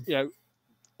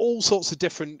all sorts of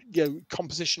different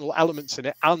compositional elements in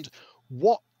it. And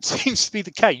what seems to be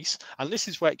the case, and this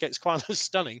is where it gets quite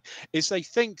stunning, is they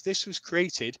think this was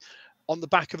created on the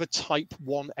back of a Type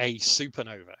 1a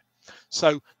supernova.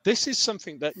 So this is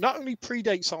something that not only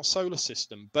predates our solar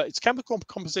system, but its chemical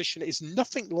composition is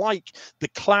nothing like the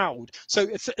cloud. So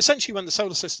essentially, when the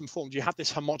solar system formed, you had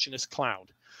this homogeneous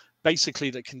cloud, basically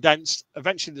that condensed.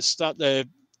 Eventually, the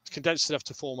condensed enough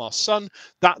to form our sun.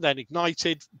 That then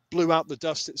ignited, blew out the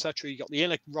dust, etc. You got the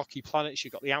inner rocky planets,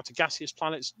 you got the outer gaseous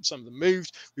planets. Some of them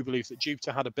moved. We believe that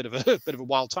Jupiter had a bit of a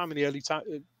wild time in the early part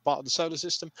of the solar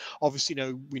system. Obviously,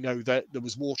 we know that there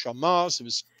was water on Mars. There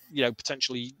was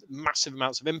potentially massive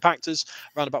amounts of impactors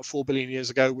around about 4 billion years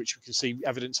ago, which we can see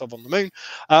evidence of on the moon.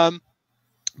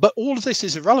 But all of this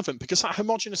is irrelevant, because that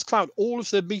homogeneous cloud, all of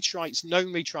the meteorites,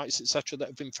 known meteorites, etc., that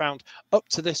have been found up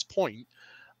to this point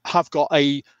have got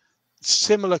a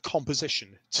similar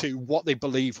composition to what they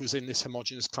believe was in this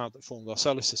homogeneous cloud that formed our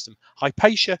solar system.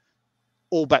 Hypatia,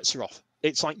 all bets are off.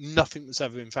 It's like nothing that's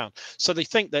ever been found. So they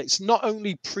think that it's not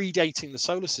only predating the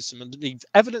solar system, and the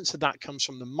evidence of that comes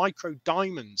from the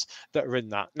microdiamonds that are in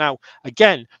that. Now,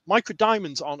 again,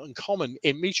 microdiamonds aren't uncommon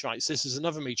in meteorites. This is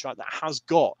another meteorite that has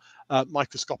got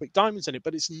microscopic diamonds in it,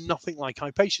 but it's nothing like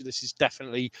Hypatia. This is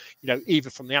definitely, either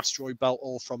from the asteroid belt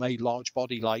or from a large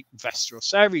body like Vesta or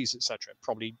Ceres, etc.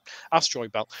 Probably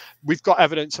asteroid belt. We've got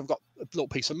evidence. I've got a little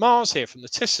piece of Mars here from the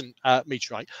Thyssen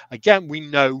meteorite. Again, we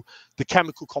know the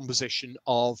chemical composition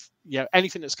of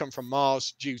anything that's come from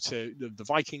Mars due to the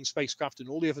Viking spacecraft and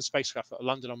all the other spacecraft that are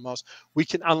landed on Mars. We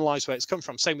can analyze where it's come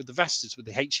from. Same with the Vestas, with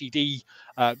the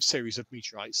HED series of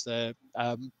meteorites, the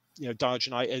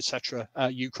Diogenite, etc.,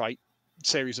 Eucrite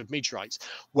series of meteorites,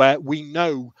 where we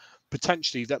know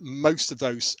potentially that most of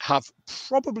those have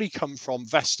probably come from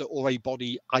Vesta or a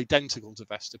body identical to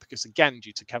Vesta, because again,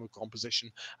 due to chemical composition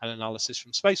and analysis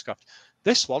from spacecraft.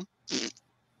 This one,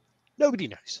 nobody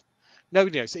knows.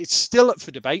 Nobody knows. It's still up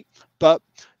for debate, but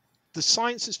the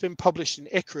science that's been published in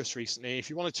Icarus recently, if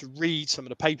you wanted to read some of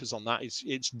the papers on that,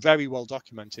 it's very well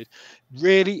documented,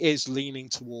 really is leaning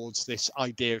towards this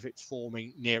idea of it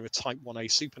forming near a Type 1a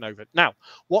supernova. Now,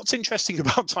 what's interesting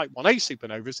about Type 1a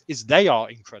supernovas is they are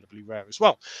incredibly rare as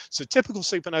well. So typical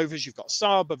supernovas, you've got a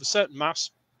star above a certain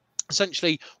mass.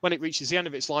 Essentially, when it reaches the end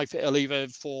of its life, it'll either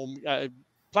form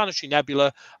planetary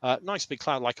nebula, nice big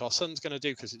cloud like our sun's going to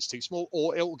do because it's too small,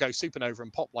 or it will go supernova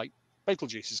and pop like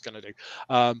Betelgeuse is going to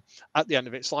do at the end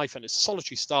of its life. And it's a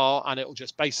solitary star, and it'll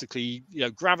just basically,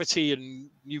 gravity and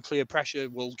nuclear pressure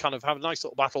will kind of have a nice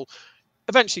little battle,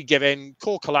 eventually give in,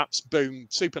 core collapse, boom,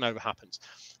 supernova happens.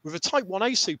 With a Type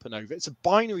 1a supernova, it's a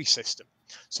binary system.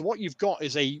 So what you've got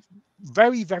is a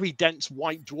very, very dense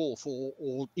white dwarf,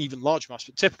 or even large mass,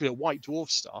 but typically a white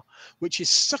dwarf star, which is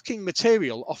sucking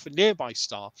material off a nearby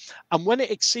star. And when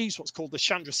it exceeds what's called the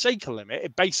Chandrasekhar limit,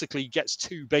 it basically gets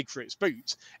too big for its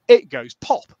boots. It goes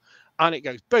pop. And it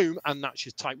goes boom, and that's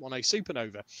your Type 1a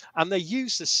supernova. And they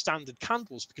use the standard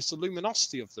candles because the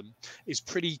luminosity of them is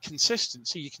pretty consistent.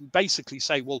 So you can basically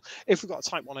say, well, if we've got a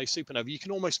Type 1a supernova, you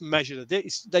can almost measure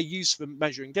they're used for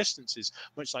measuring distances,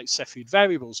 much like Cepheid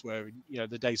variables were in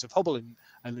the days of Hubble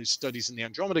and his studies in the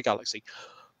Andromeda galaxy.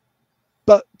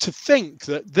 But to think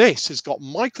that this has got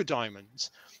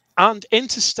microdiamonds and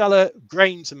interstellar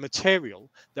grains and material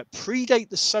that predate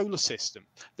the solar system,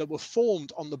 that were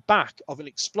formed on the back of an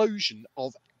explosion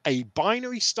of a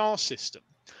binary star system,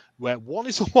 where one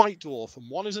is a white dwarf and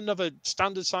one is another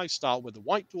standard size star, where the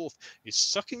white dwarf is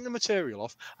sucking the material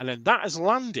off, and then that has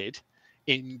landed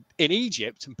in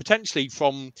Egypt, and potentially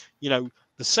from the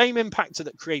same impactor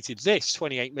that created this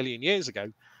 28 million years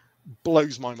ago,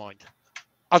 blows my mind.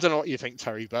 I don't know what you think,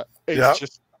 Terry, but it's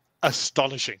just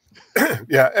astonishing.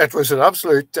 Yeah, it was an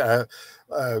absolute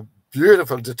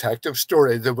beautiful detective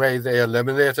story, the way they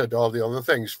eliminated all the other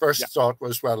things. First thought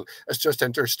was, well, it's just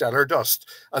interstellar dust.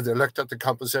 And they looked at the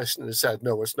composition and said,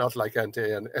 no, it's not like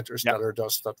interstellar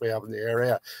dust that we have in the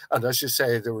area. And as you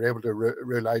say, they were able to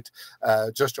rule out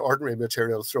just ordinary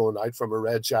material thrown out from a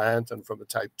red giant and from a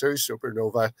Type 2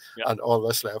 supernova. And all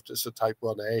that's left is a Type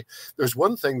 1a. There's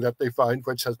one thing that they found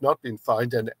which has not been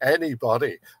found in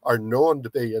anybody, or known to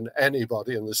be in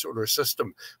anybody in the solar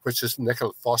system, which is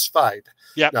nickel phosphide.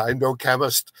 Now, I'm no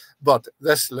chemist, but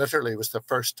this literally was the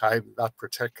first time that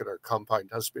particular compound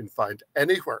has been found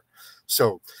anywhere.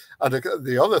 So, and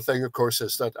the other thing, of course,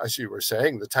 is that, as you were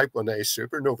saying, the Type 1a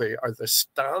supernovae are the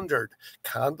standard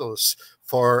candles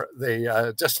for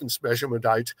the distance measurement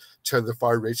out to the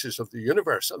far reaches of the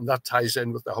universe. And that ties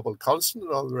in with the Hubble constant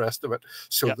and all the rest of it.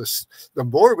 So the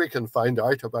more we can find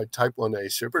out about Type 1a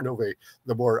supernovae,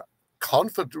 the more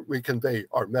confident we can be,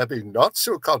 or maybe not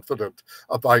so confident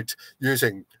about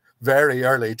using very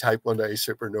early Type 1a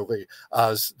supernovae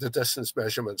as the distance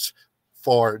measurements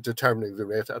for determining the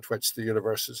rate at which the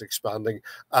universe is expanding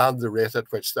and the rate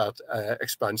at which that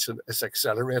expansion is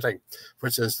accelerating,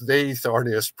 which is the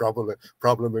thorniest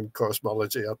problem in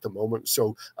cosmology at the moment.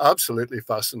 So absolutely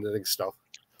fascinating stuff.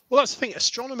 Well, that's the thing.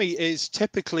 Astronomy is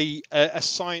typically a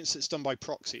science that's done by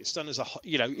proxy. It's done as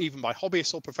even by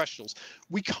hobbyists or professionals.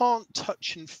 We can't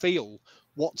touch and feel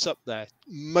what's up there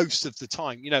most of the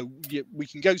time. We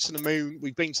can go to the moon.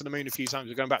 We've been to the moon a few times.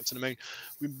 We're going back to the moon.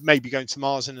 We may be going to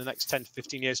Mars in the next 10 to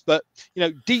 15 years. But,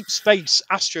 deep space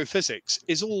astrophysics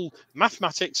is all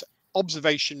mathematics,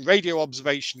 observation, radio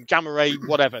observation, gamma ray,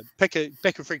 whatever, pick a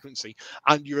frequency,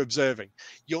 and you're observing.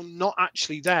 You're not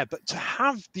actually there. But to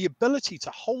have the ability to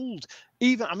hold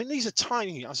these are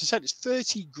tiny. As I said, it's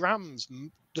 30 grams,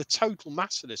 the total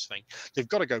mass for this thing. They've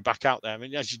got to go back out there.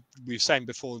 As we were saying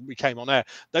before we came on air,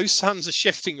 those sands are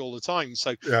shifting all the time.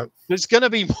 So there's going to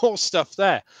be more stuff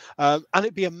there. And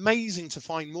it'd be amazing to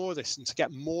find more of this and to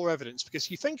get more evidence, because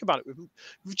you think about it,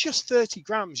 with just 30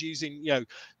 grams using,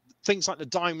 things like the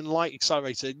Diamond Light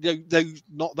Accelerator, though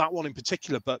not that one in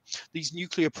particular, but these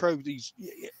nuclear probes,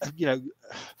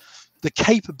 the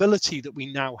capability that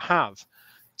we now have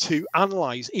to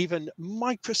analyze even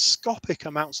microscopic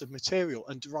amounts of material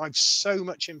and derive so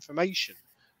much information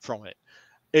from it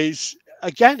is,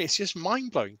 again, it's just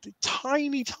mind-blowing. The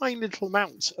tiny little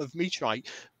amounts of meteorite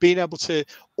being able to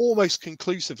almost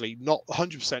conclusively, not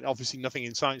 100%, obviously nothing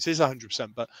in science is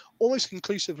 100%, but almost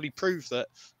conclusively prove that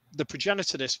the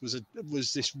progenitor of this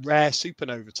was this rare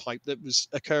supernova type that was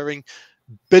occurring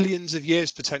billions of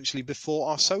years potentially before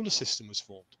our solar system was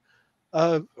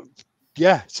formed.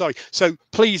 So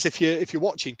please, if you're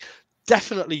watching,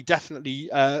 definitely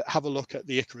have a look at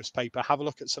the Icarus paper. Have a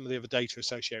look at some of the other data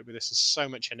associated with this. There's so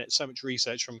much in it, so much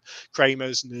research from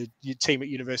Kramers and the team at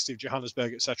University of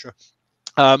Johannesburg, etc.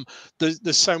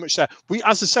 There's so much there.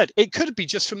 As I said, it could be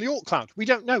just from the Oort cloud. We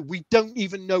don't know. We don't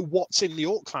even know what's in the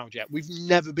Oort cloud yet. We've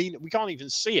never been. We can't even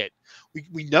see it.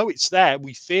 We know it's there.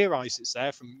 We theorize it's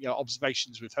there from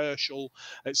observations with Herschel,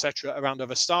 etc., around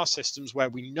other star systems where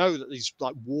we know that these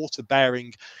like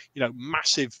water-bearing,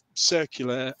 massive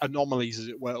circular anomalies, as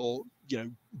it were, or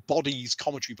bodies,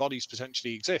 cometary bodies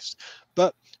potentially exist.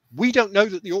 But we don't know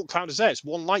that the Oort cloud is there. It's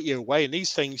 1 light year away, and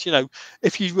these things,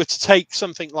 if you were to take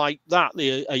something like that,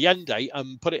 the Allende,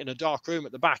 and put it in a dark room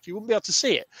at the back, you wouldn't be able to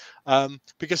see it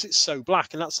because it's so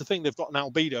black. And that's the thing, they've got an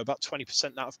albedo about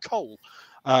 20% out of coal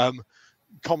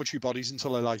cometary bodies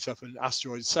until they light up, and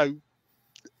asteroids. So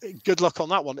good luck on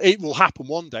that one. It will happen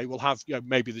one day. We'll have,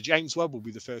 maybe the James Webb will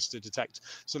be the first to detect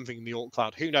something in the Oort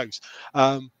cloud. Who knows?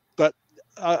 But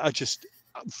I just,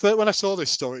 when I saw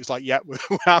this story, it's like, yeah, we're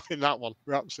having that one.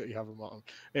 We're absolutely having that one.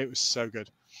 It was so good.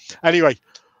 Anyway,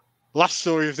 last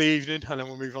story of the evening, and then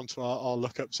we'll move on to our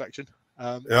look-up section.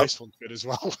 This one's good as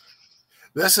well.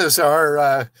 This is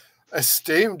our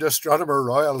esteemed astronomer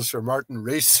royal, Sir Martin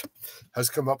Rees, has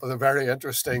come up with a very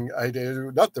interesting idea.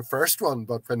 Not the first one,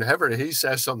 but whenever he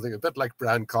says something, a bit like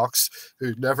Brian Cox,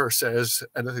 who never says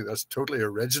anything that's totally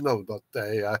original, but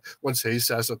once he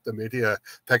says it, the media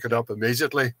pick it up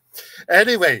immediately.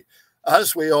 Anyway,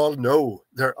 as we all know,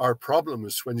 there are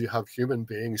problems when you have human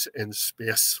beings in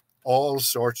space. All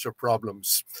sorts of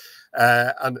problems.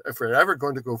 And if we're ever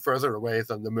going to go further away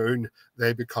than the moon,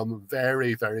 they become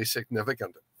very, very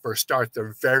significant. For a start,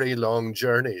 they're very long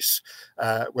journeys.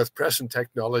 With present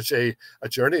technology, a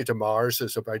journey to Mars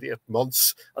is about 8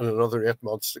 months and another 8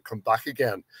 months to come back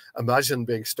again. Imagine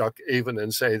being stuck even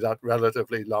in, say, that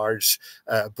relatively large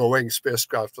Boeing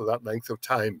spacecraft for that length of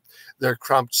time. They're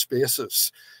cramped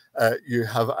spaces. You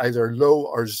have either low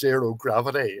or zero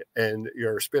gravity in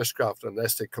your spacecraft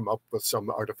unless they come up with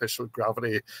some artificial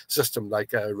gravity system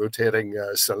like rotating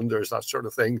cylinders, that sort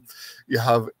of thing. You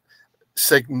have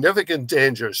significant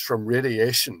dangers from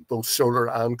radiation, both solar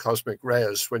and cosmic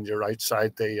rays, when you're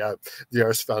outside the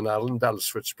Earth's Van Allen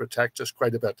belts, which protect us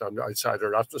quite a bit outside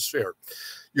our atmosphere.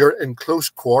 You're in close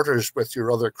quarters with your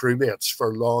other crewmates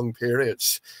for long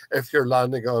periods. If you're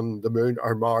landing on the moon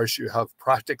or Mars, you have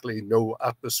practically no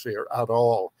atmosphere at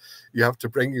all. You have to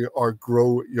bring you or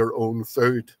grow your own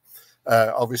food.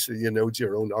 Obviously, you need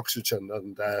your own oxygen,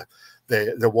 and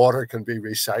the water can be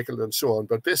recycled and so on.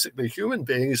 But basically, human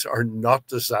beings are not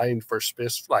designed for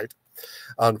space flight.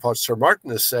 And what Sir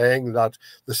Martin is saying, that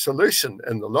the solution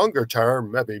in the longer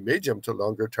term, maybe medium to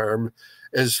longer term,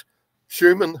 is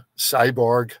human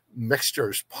cyborg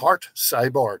mixtures, part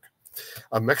cyborg,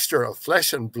 a mixture of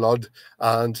flesh and blood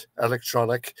and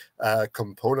electronic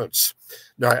components.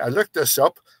 Now, I looked this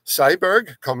up.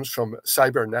 Cyborg comes from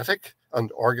cybernetic and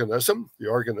organism, the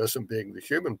organism being the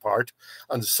human part,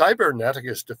 and cybernetic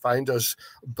is defined as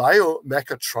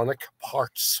biomechatronic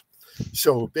parts.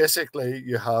 So basically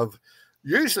you have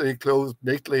usually clothed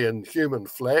neatly in human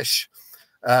flesh,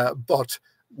 but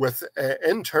with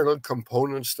internal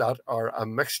components that are a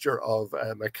mixture of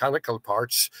mechanical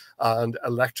parts and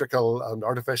electrical and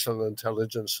artificial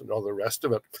intelligence and all the rest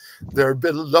of it. They're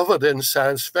beloved in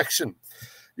science fiction.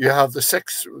 You have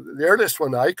the earliest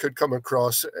one I could come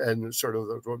across, and sort of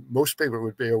what most people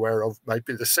would be aware of, might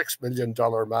be the $6 Million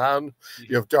Man.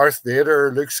 You have Darth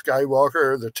Vader, Luke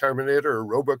Skywalker, the Terminator,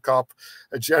 Robocop,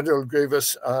 General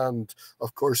Grievous, and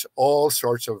of course all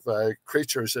sorts of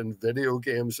creatures in video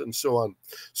games and so on.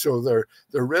 So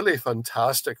they're really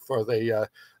fantastic for the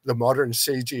modern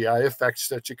CGI effects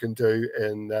that you can do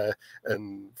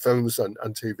in films and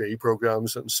TV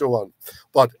programs and so on.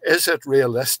 But is it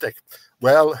realistic?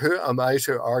 Well, who am I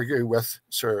to argue with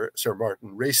Sir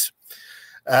Martin Rees?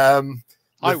 The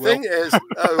thing is,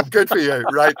 oh, good for you,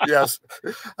 right? Yes,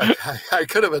 I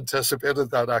could have anticipated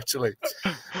that, actually.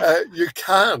 You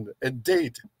can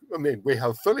indeed. I mean, we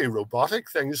have fully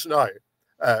robotic things now,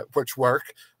 which work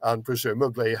and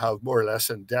presumably have more or less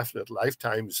indefinite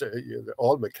lifetimes.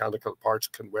 All mechanical parts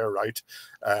can wear out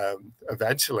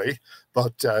eventually,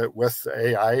 but with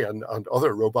AI and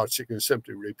other robots, you can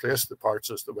simply replace the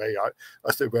parts as they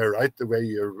wear out, the way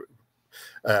your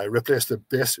replace the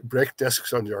brake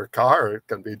discs on your car. It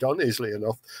can be done easily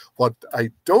enough. What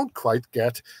I don't quite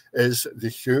get is the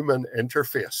human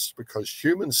interface, because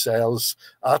human cells,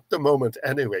 at the moment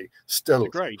anyway, still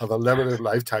have a limited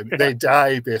lifetime. Yeah. They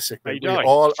die, basically. We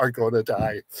all are going to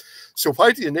die. So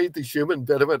why do you need the human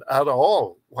bit of it at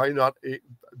all? Why not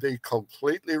be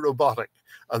completely robotic?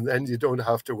 And then you don't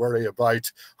have to worry about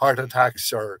heart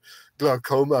attacks or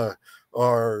glaucoma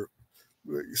or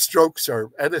strokes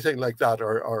or anything like that,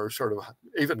 or sort of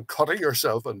even cutting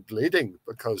yourself and bleeding,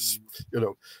 because, you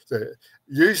know,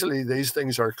 usually these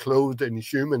things are clothed in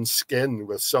human skin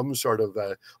with some sort of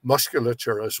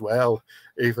musculature as well,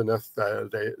 even if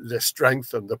the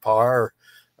strength and the power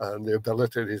and the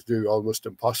ability to do almost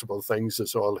impossible things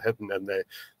is all hidden in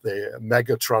the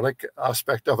megatronic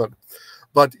aspect of it.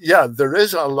 But yeah, there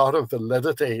is a lot of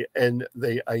validity in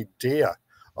the idea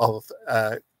of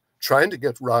trying to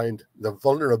get round the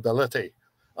vulnerability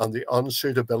and the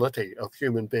unsuitability of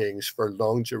human beings for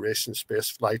long duration space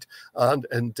flight, and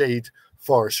indeed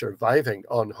for surviving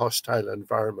on hostile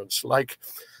environments like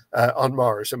on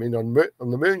Mars. I mean, on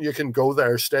the moon, you can go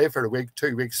there, stay for a week,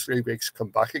 2 weeks, 3 weeks, come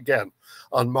back again.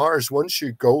 On Mars, once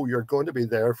you go, you're going to be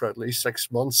there for at least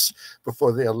 6 months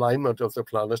before the alignment of the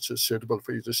planets is suitable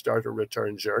for you to start a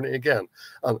return journey again.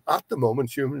 And at the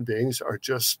moment, human beings are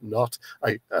just not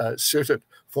suited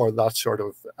for that sort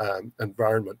of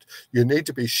environment. You need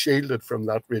to be shielded from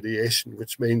that radiation,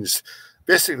 which means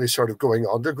basically sort of going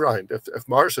underground. If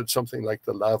Mars had something like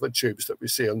the lava tubes that we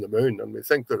see on the moon, and we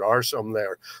think there are some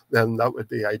there, then that would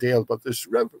be ideal. But there's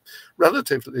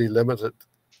relatively limited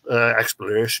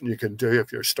exploration you can do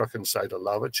if you're stuck inside a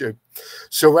lava tube.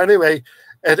 So anyway,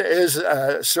 it is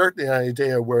certainly an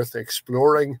idea worth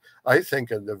exploring. I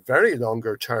think in the very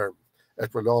longer term,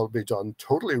 it will all be done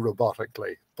totally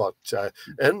robotically. But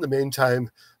in the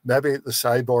meantime, maybe the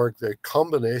cyborg, the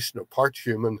combination of part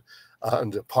human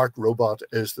and a part robot,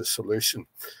 is the solution.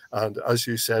 And as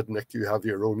you said, Nick, you have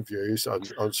your own views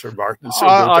on Sir Martin. So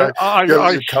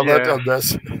I comment on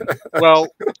this. Well,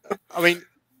 I mean,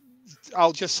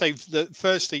 I'll just say that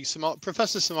firstly,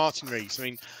 Professor Sir Martin Rees, I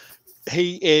mean,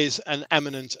 he is an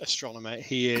eminent astronomer.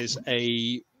 He is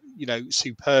a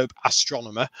superb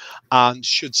astronomer and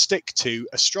should stick to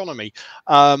astronomy.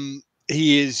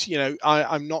 He is,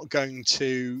 I'm not going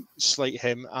to slate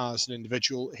him as an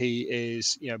individual. He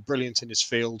is, brilliant in his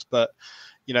field, but,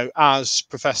 as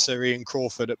Professor Ian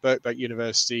Crawford at Birkbeck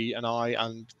University and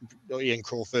Ian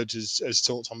Crawford has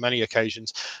talked on many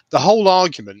occasions, the whole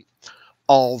argument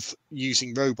of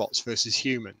using robots versus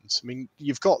humans. I mean,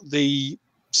 you've got the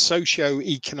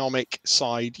socio-economic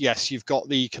side. Yes, you've got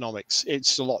the economics.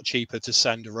 It's a lot cheaper to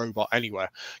send a robot anywhere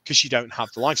because you don't have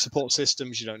the life support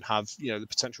systems, you don't have the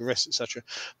potential risks, etc.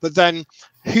 But then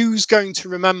who's going to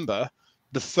remember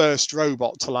the first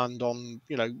robot to land on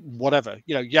whatever?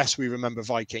 Yes, we remember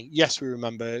Viking, yes, we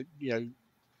remember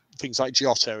things like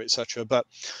Giotto, etc. But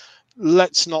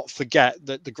let's not forget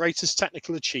that the greatest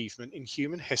technical achievement in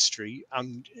human history,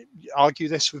 and argue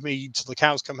this with me till the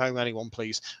cows come home, anyone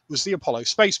please, was the Apollo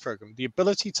space program. The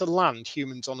ability to land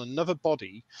humans on another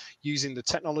body using the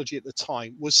technology at the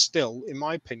time was still, in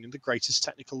my opinion, the greatest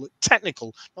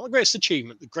technical, not the greatest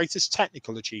achievement, the greatest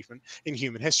technical achievement in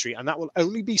human history. And that will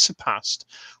only be surpassed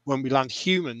when we land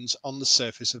humans on the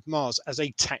surface of Mars as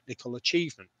a technical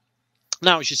achievement.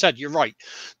 Now, as you said, you're right.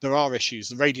 There are issues.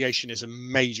 The radiation is a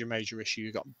major, major issue.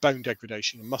 You've got bone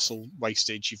degradation and muscle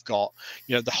wastage. You've got,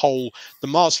 the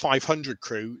Mars 500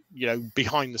 crew,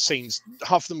 behind the scenes,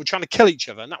 half of them were trying to kill each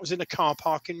other. And that was in a car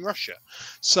park in Russia.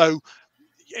 So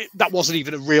that wasn't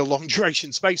even a real long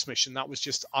duration space mission. That was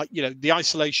just, the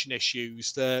isolation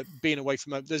issues, the being away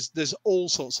from home. There's all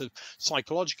sorts of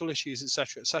psychological issues,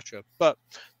 etc., etc. But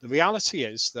the reality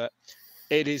is that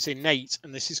it is innate,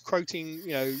 and this is quoting,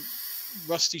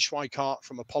 Rusty Schweikart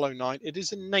from Apollo 9, it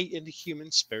is innate in the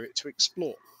human spirit to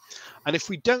explore. And if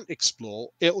we don't explore,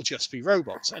 it'll just be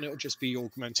robots, and it'll just be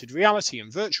augmented reality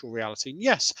and virtual reality. And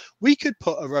yes, we could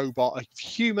put a robot, a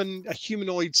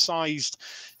humanoid-sized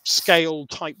scale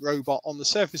type robot on the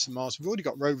surface of Mars. We've already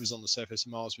got rovers on the surface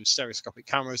of Mars with stereoscopic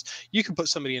cameras. You can put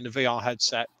somebody in a VR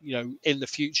headset, in the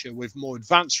future with more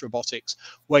advanced robotics,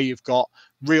 where you've got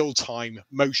real-time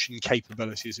motion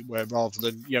capabilities, where rather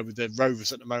than with the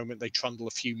rovers at the moment, they trundle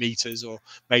a few meters or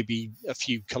maybe a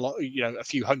few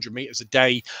hundred meters a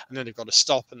day, and then they've got to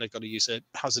stop and they've got to use a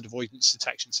hazard avoidance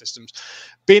detection systems.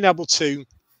 Being able to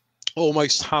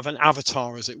almost have an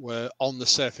avatar, as it were, on the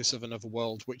surface of another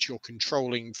world, which you're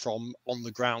controlling from on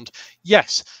the ground.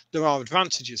 Yes, there are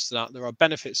advantages to that, there are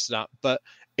benefits to that, but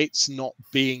it's not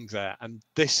being there. And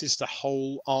this is the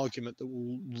whole argument that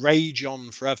will rage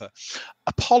on forever.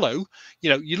 Apollo,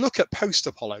 you look at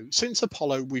post-Apollo. Since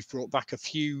Apollo, we've brought back a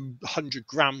few 100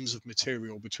 grams of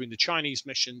material between the Chinese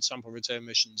mission, sample return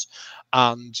missions,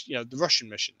 and the Russian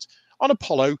missions. On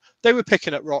Apollo, they were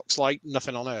picking up rocks like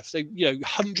nothing on Earth. They,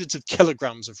 hundreds of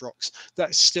kilograms of rocks that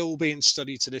are still being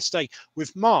studied to this day.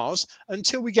 With Mars,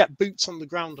 until we get boots on the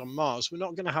ground on Mars, we're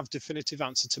not going to have definitive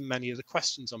answer to many of the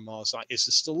questions on Mars. Like, is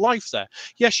there still life there?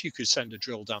 Yes, you could send a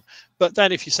drill down, but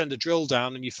then if you send a drill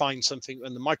down and you find something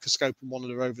and the microscope and one of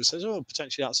the rovers says, oh,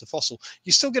 potentially that's a fossil,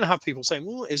 you're still going to have people saying,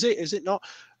 well, is it not?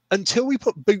 Until we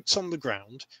put boots on the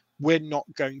ground, we're not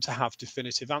going to have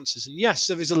definitive answers. And yes,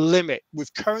 there is a limit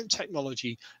with current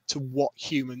technology to what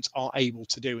humans are able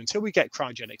to do. Until we get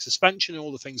cryogenic suspension and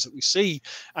all the things that we see,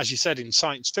 as you said, in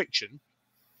science fiction.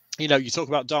 You talk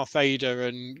about Darth Vader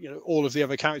and all of the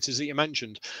other characters that you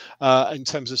mentioned in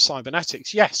terms of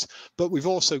cybernetics. Yes, but we've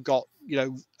also got,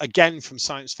 again, from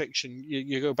science fiction,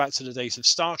 you go back to the days of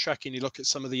Star Trek and you look at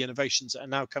some of the innovations that are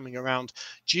now coming around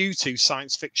due to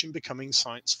science fiction becoming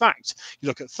science fact. You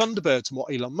look at Thunderbirds and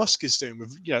what Elon Musk is doing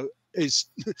with, is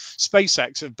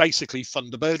SpaceX of basically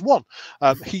Thunderbird 1.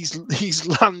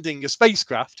 He's landing a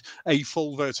spacecraft, a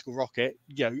full vertical rocket,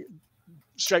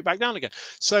 straight back down again.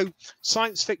 So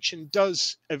science fiction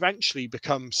does eventually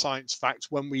become science fact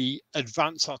when we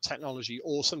advance our technology,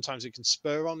 or sometimes it can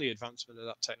spur on the advancement of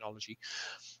that technology.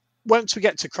 Once we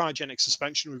get to cryogenic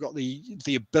suspension, we've got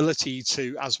the ability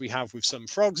to, as we have with some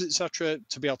frogs, etc.,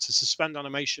 to be able to suspend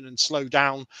animation and slow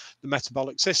down the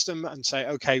metabolic system and say,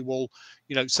 okay, well,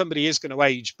 somebody is going to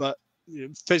age, but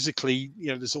physically,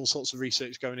 there's all sorts of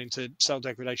research going into cell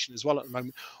degradation as well at the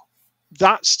moment.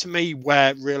 That's, to me,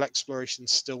 where real exploration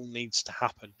still needs to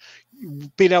happen.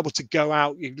 Being able to go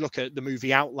out, you look at the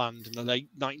movie Outland in the late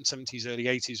 1970s, early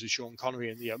 80s with Sean Connery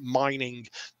and mining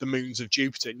the moons of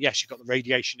Jupiter. And yes, you've got the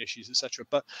radiation issues, etc.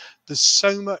 But there's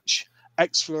so much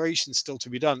exploration still to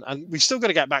be done. And we've still got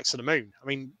to get back to the moon. I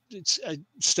mean, it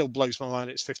still blows my mind.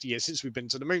 It's 50 years since we've been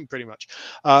to the moon, pretty much.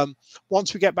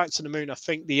 Once we get back to the moon, I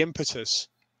think the impetus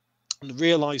and the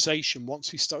realization,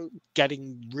 once we start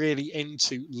getting really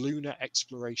into lunar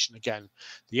exploration again,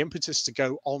 the impetus to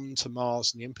go on to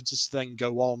Mars and the impetus to then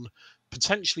go on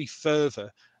potentially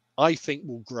further, I think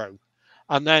will grow.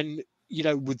 And then,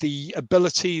 with the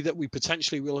ability that we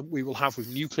potentially will have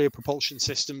with nuclear propulsion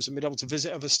systems and be able to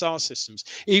visit other star systems,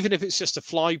 even if it's just a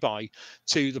flyby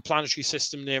to the planetary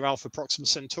system near Alpha Proxima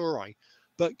Centauri.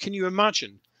 But can you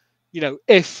imagine,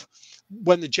 if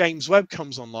when the James Webb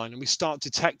comes online and we start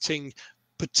detecting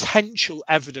potential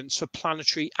evidence for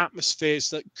planetary atmospheres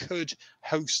that could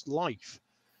host life,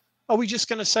 are we just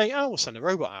going to say, oh, we'll send a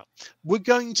robot out? We're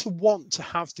going to want to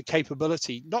have the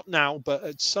capability, not now, but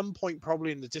at some point,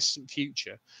 probably in the distant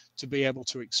future, to be able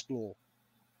to explore.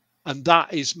 And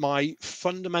that is my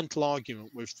fundamental argument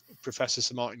with Professor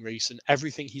Sir Martin Rees and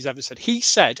everything he's ever said. He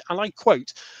said, and I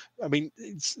quote, I mean,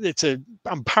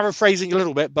 I'm paraphrasing a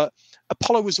little bit, but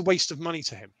Apollo was a waste of money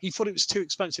to him. He thought it was too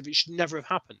expensive. It should never have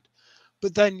happened.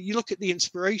 But then you look at the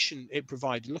inspiration it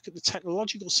provided, look at the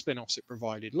technological spin-offs it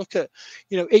provided, look at,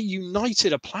 it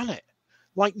united a planet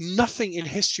like nothing in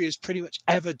history has pretty much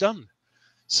ever done.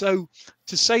 So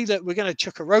to say that we're going to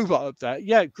chuck a robot up there,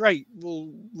 yeah, great.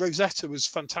 Well, Rosetta was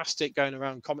fantastic going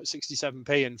around Comet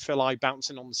 67P and Philae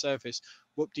bouncing on the surface.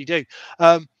 Whoop-de-doo.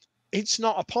 It's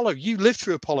not Apollo. You lived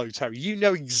through Apollo, Terry. You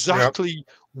know exactly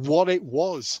what it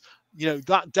was.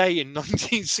 That day in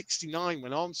 1969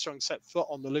 when Armstrong set foot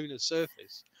on the lunar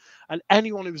surface. And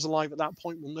anyone who was alive at that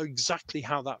point will know exactly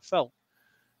how that felt.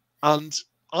 And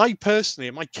I personally,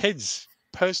 and my kids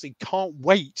personally, can't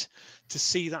wait to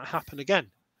see that happen again.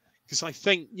 Because I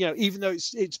think, even though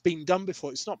it's been done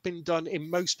before, it's not been done in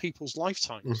most people's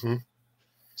lifetimes. Mm-hmm.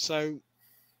 So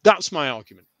that's my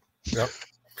argument. Yep.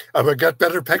 And we'll get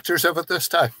better pictures of it this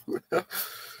time.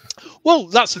 Well,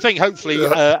 that's the thing. Hopefully,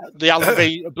 the Alan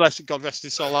Bean, blessed God rest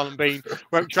his soul, Alan Bean,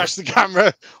 won't trash the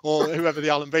camera, or whoever the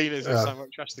Alan Bean is,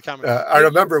 won't trash the camera. I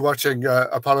remember watching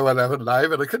Apollo 11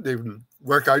 live, and I couldn't even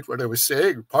work out what I was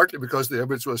saying, partly because the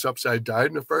image was upside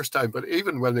down the first time, but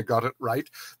even when they got it right,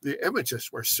 the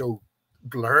images were so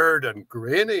blurred and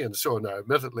grainy and so on. Now,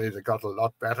 admittedly, they got a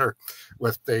lot better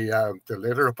with the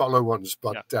later Apollo ones,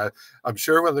 but I'm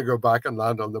sure when they go back and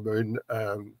land on the moon,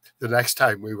 the next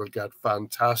time we will get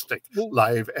fantastic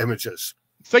live images.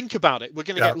 Think about it. We're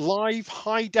going to get live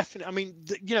high definition. I mean,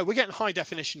 we're getting high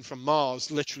definition from Mars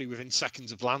literally within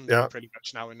seconds of landing pretty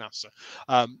much now in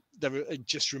NASA. They're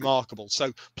just remarkable.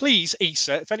 So please,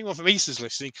 ESA, if anyone from ESA is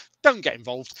listening, don't get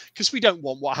involved, because we don't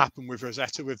want what happened with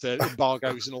Rosetta with the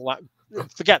embargoes and all that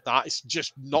forget that. It's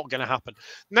just not going to happen.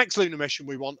 Next lunar mission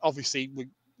we want, obviously,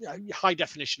 high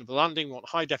definition of the landing, we want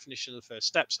high definition of the first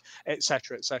steps,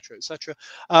 etc., etc., etc.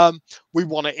 We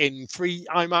want it in 3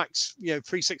 IMAX,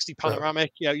 360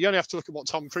 panoramic. You only have to look at what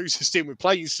Tom Cruise is doing with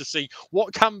planes to see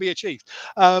what can be achieved.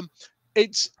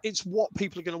 It's what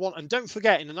people are going to want. And don't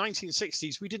forget, in the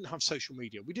 1960s, we didn't have social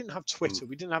media, we didn't have Twitter,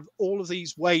 we didn't have all of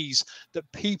these ways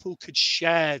that people could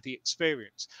share the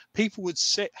experience. People would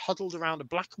sit huddled around a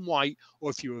black and white, or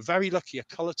if you were very lucky, a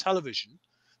color television,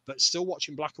 but still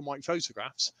watching black and white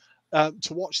photographs,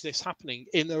 to watch this happening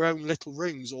in their own little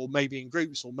rooms, or maybe in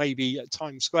groups, or maybe at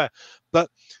Times Square. But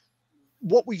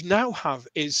what we now have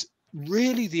is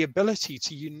really the ability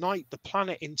to unite the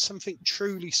planet in something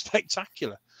truly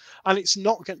spectacular. And it's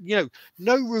not,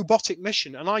 no robotic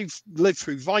mission. And I've lived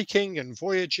through Viking and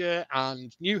Voyager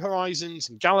and New Horizons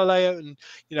and Galileo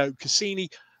and, Cassini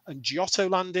and Giotto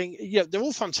landing. They're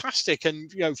all fantastic.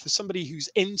 And, for somebody who's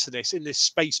into this, in this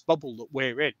space bubble that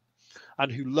we're in,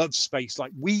 and who loves space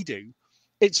like we do,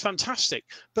 it's fantastic.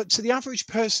 But to the average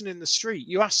person in the street,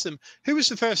 you ask them, who was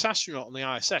the first astronaut on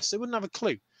the ISS? They wouldn't have a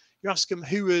clue. You ask them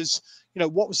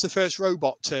what was the first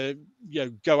robot to,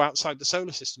 go outside the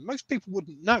solar system? Most people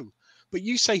wouldn't know. But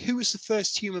you say, who was the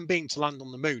first human being to land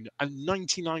on the moon? And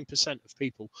 99% of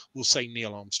people will say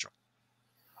Neil Armstrong.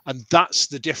 And that's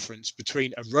the difference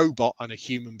between a robot and a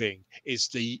human being, is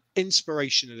the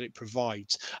inspiration that it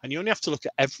provides. And you only have to look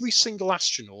at every single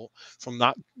astronaut from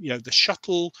that, the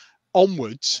shuttle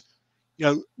onwards,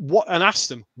 and ask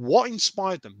them what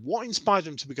inspired them. What inspired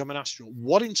them to become an astronaut?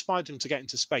 What inspired them to get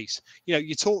into space?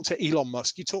 You talk to Elon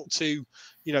Musk, you talk to,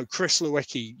 Chris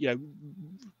Lewicki,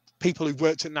 people who've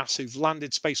worked at NASA, who've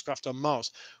landed spacecraft on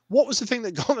Mars. What was the thing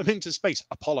that got them into space?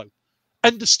 Apollo.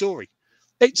 End of story.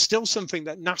 It's still something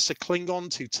that NASA cling on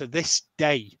to this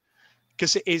day,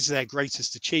 because it is their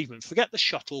greatest achievement. Forget the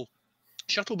shuttle.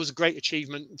 Shuttle was a great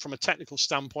achievement from a technical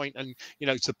standpoint, and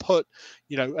to put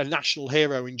a national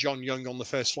hero in John Young on the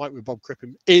first flight with Bob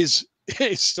Crippen is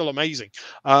still amazing.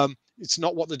 It's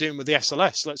not what they're doing with the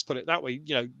SLS, let's put it that way.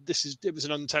 It was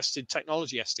an untested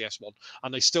technology, STS-1,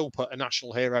 and they still put a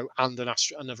national hero and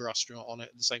another astronaut on it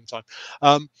at the same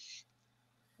time.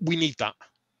 We need that.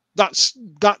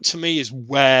 That to me is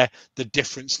where the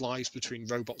difference lies between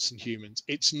robots and humans.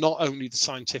 It's not only the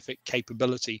scientific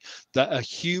capability that a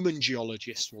human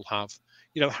geologist will have.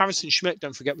 Harrison Schmitt,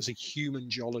 don't forget, was a human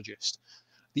geologist,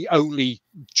 the only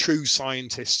true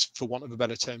scientist, for want of a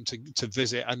better term, to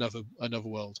visit another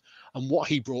world. And what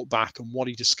he brought back and what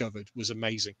he discovered was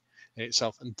amazing in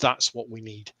itself. And that's what we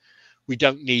need. We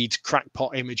don't need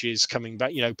crackpot images coming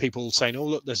back, people saying, oh,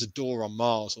 look, there's a door on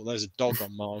Mars, or there's a dog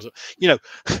on Mars.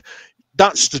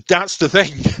 That's the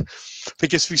thing,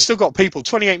 because we've still got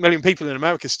 28 million people in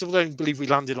America still don't believe we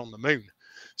landed on the moon.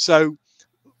 So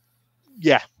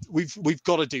yeah, we've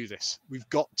got to do this. We've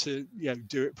got to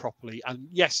do it properly. And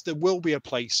yes, there will be a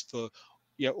place for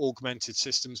augmented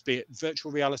systems, be it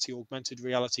virtual reality, augmented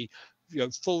reality,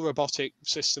 full robotic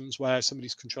systems where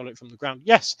somebody's controlling it from the ground.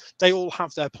 Yes, they all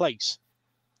have their place,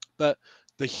 but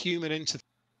the human interface,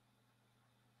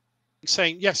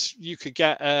 saying yes, you could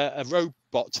get a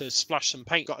robot to splash some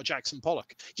paint, got a Jackson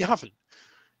Pollock. You haven't.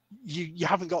 You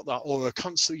haven't got that, or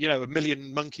a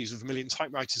million monkeys with a million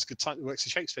typewriters could type the works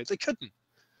of Shakespeare. They couldn't.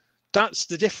 That's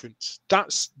the difference.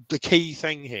 That's the key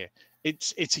thing here.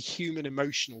 It's a human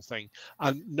emotional thing,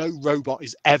 and no robot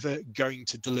is ever going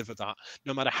to deliver that.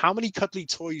 No matter how many cuddly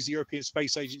toys the European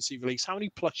Space Agency release, how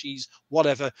many plushies,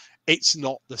 whatever, it's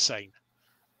not the same.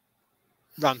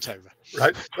 Rant over.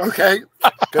 Right. Okay.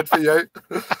 Good for you.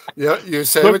 You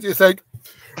say what you think.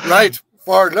 Right.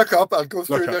 For look up, I'll go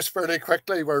through this fairly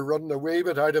quickly. We're running a wee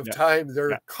bit out of time. There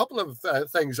are a couple of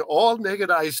things, all naked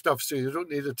eye stuff, so you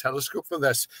don't need a telescope for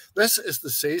this. This is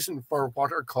the season for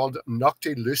what are called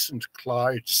noctilucent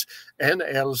clouds,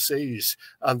 NLCs,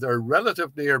 and they're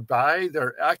relative nearby.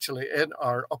 They're actually in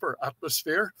our upper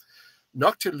atmosphere.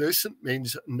 Noctilucent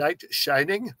means night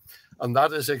shining, and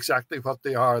that is exactly what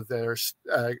they are. There's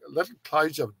little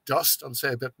clouds of dust, I'll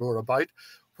say a bit more about,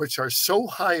 which are so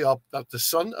high up that the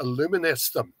sun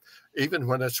illuminates them, even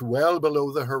when it's well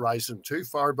below the horizon, too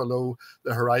far below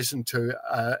the horizon to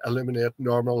illuminate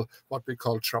normal, what we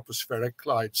call tropospheric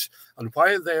clouds. And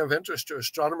why are they of interest to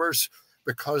astronomers?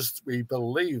 Because we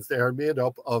believe they are made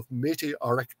up of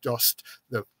meteoric dust,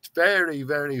 the very,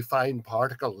 very fine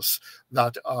particles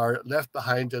that are left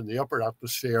behind in the upper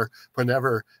atmosphere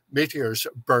whenever meteors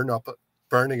burn up.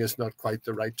 Burning is not quite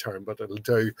the right term, but it'll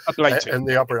do in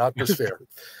the upper atmosphere.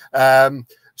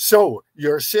 So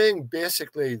you're seeing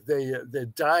basically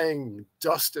the dying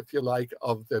dust, if you like,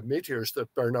 of the meteors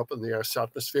that burn up in the Earth's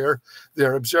atmosphere.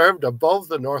 They're observed above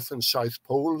the North and South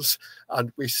poles,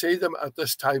 and we see them at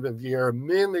this time of year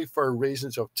mainly for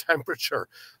reasons of temperature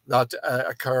that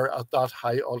occur at that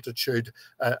high altitude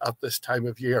at this time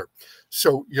of year.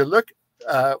 So you look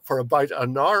for about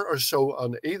an hour or so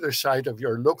on either side of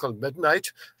your local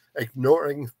midnight,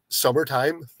 ignoring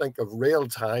summertime, think of real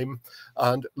time,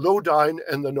 and low down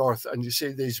in the north, and you see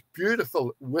these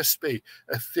beautiful, wispy,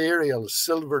 ethereal,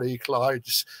 silvery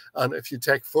clouds. And if you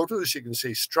take photos, you can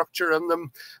see structure in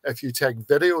them. If you take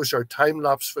videos or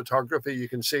time-lapse photography, you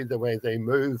can see the way they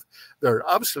move. They're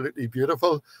absolutely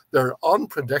beautiful. They're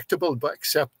unpredictable, but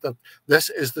except that this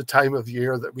is the time of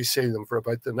year that we see them for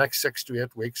about the next 6 to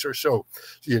 8 weeks or so.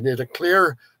 So you need a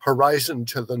clear horizon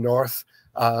to the north,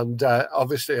 and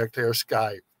obviously a clear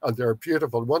sky, and they're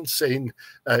beautiful. Once seen,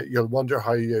 you'll wonder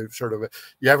how you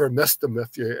ever missed them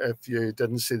if you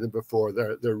didn't see them before.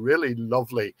 They're really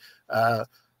lovely.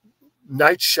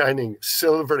 Night shining,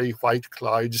 silvery white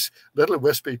clouds, little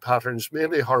wispy patterns,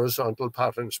 mainly horizontal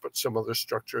patterns, but some other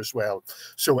structure as well.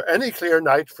 So any clear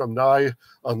night from now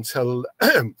until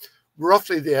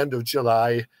roughly the end of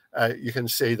July, you can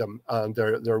see them, and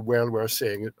they're well worth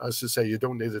seeing. As I say, you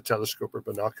don't need a telescope or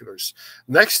binoculars.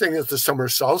 Next thing is the summer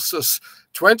solstice,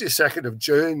 22nd of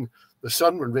June. The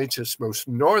sun will reach its most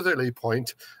northerly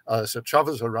point as it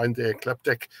travels around the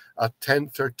ecliptic at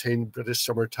 10:13 British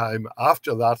summer time.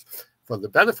 After that, for the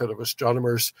benefit of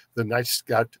astronomers, the nights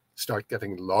start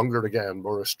getting longer again,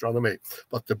 more astronomy.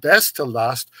 But the best to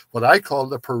last, what I call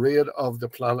the parade of the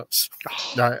planets.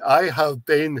 Now, I have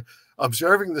been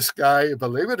observing the sky,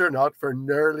 believe it or not, for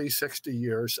nearly 60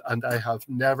 years, and I have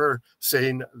never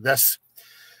seen this.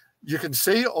 You can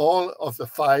see all of the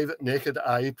 5 naked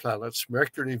eye planets,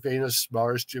 Mercury, Venus,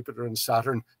 Mars, Jupiter, and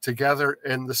Saturn, together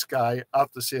in the sky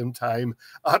at the same time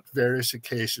at various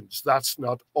occasions. That's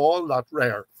not all that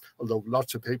rare, although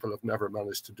lots of people have never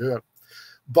managed to do it.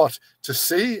 But to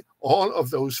see all of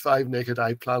those 5 naked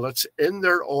eye planets in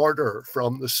their order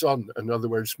from the sun, in other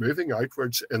words, moving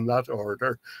outwards in that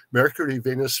order, Mercury,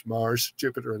 Venus, Mars,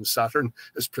 Jupiter, and Saturn,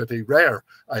 is pretty rare.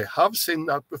 I have seen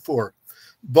that before.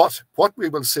 But what we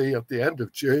will see at the end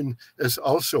of June is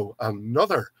also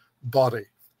another body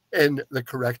in the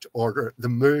correct order, the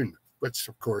moon, which,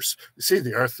 of course, you see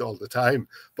the Earth all the time,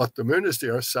 but the moon is the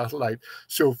Earth's satellite.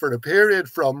 So for a period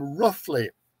from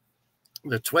roughly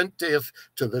the 20th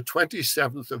to the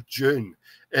 27th of June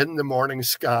in the morning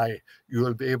sky, you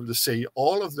will be able to see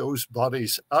all of those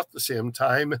bodies at the same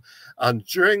time. And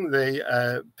during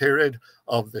the period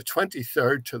of the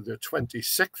 23rd to the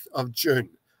 26th of June,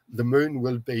 the moon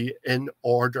will be in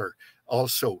order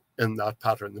also in that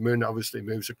pattern. The moon obviously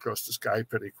moves across the sky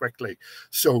pretty quickly.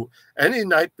 So any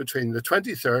night between the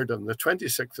 23rd and the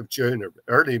 26th of June, or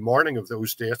early morning of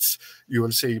those dates, you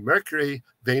will see Mercury,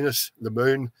 Venus, the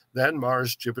moon, then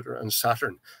Mars, Jupiter, and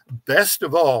Saturn. Best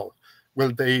of all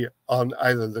will be on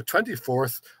either the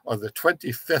 24th or the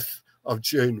 25th of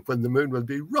June, when the moon will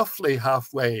be roughly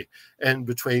halfway in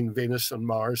between Venus and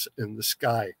Mars in the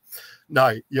sky.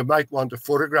 Now, you might want to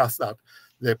photograph that.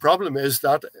 The problem is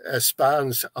that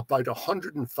spans about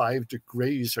 105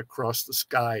 degrees across the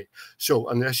sky. So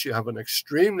unless you have an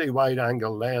extremely wide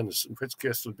angle lens, in which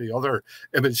case there'll be other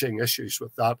imaging issues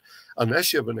with that,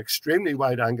 unless you have an extremely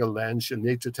wide angle lens, you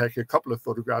need to take a couple of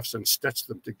photographs and stitch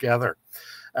them together,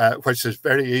 which is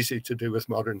very easy to do with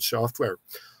modern software.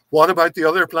 What about the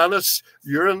other planets?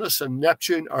 Uranus and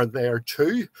Neptune are there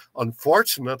too.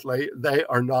 Unfortunately, they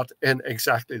are not in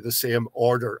exactly the same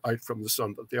order out from the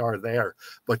sun, but they are there.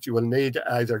 But you will need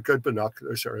either good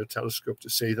binoculars or a telescope to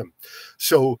see them.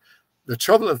 So the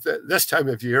trouble of this time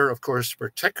of year, of course,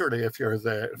 particularly if you're in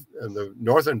the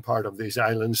northern part of these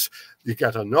islands, you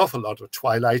get an awful lot of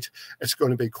twilight. It's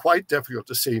going to be quite difficult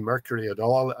to see Mercury at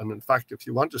all. And in fact, if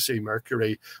you want to see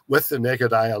Mercury with the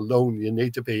naked eye alone, you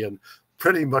need to be in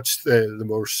pretty much the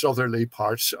more southerly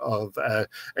parts of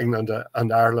England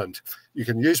and Ireland. You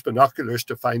can use binoculars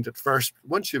to find it first.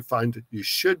 Once you've found it, you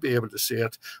should be able to see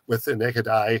it with the naked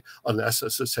eye, unless,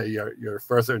 as I say, you're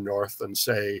further north than,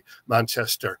 say,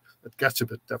 Manchester. It gets a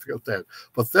bit difficult then.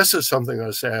 But this is something,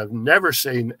 as I say, I've never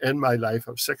seen in my life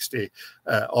of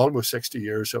almost 60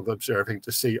 years of observing,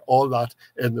 to see all that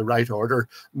in the right order.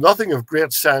 Nothing of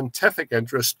great scientific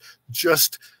interest,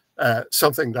 just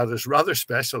something that is rather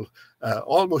special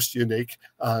almost unique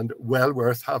and well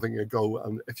worth having a go.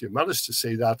 And if you manage to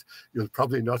see that, you'll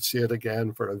probably not see it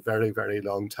again for a very, very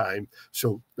long time.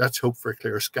 So let's hope for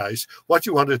clear skies. What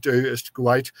you want to do is to go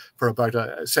out for about,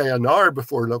 say, an hour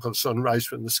before local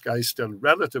sunrise when the sky's still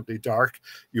relatively dark.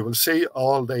 You will see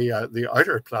all the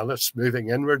outer planets moving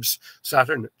inwards: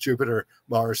 Saturn, Jupiter,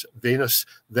 Mars, Venus.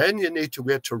 Then you need to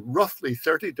wait to roughly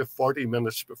 30 to 40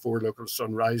 minutes before local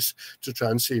sunrise to try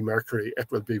and see Mercury. It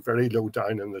will be very low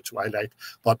down in the twilight,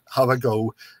 but have a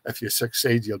go. If you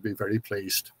succeed, you'll be very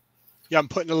pleased. Yeah, I'm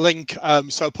putting a link.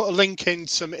 So I'll put a link in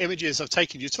some images I've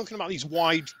taken. You're talking about these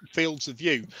wide fields of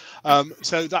view.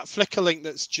 So that Flickr link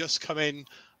that's just come in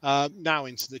now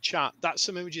into the chat, that's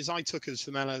some images I took as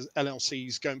from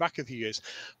LLCs going back a few years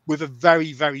with a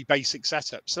very, very basic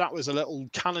setup. So that was a little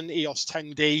Canon EOS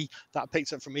 10D that I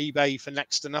picked up from eBay for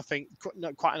next to nothing,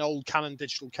 quite an old Canon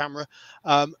digital camera.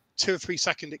 2 or 3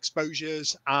 second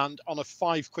exposures, and on a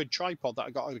 £5 tripod that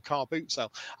I got at a car boot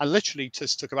sale. I literally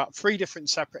just took about 3 different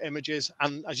separate images,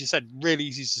 and as you said, really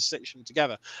easy to stitch them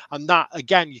together. And that,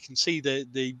 again, you can see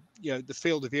the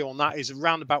field of view on that is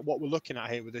around about what we're looking at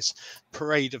here with this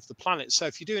parade of the planets. So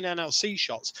if you're doing NLC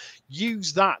shots,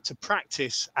 use that to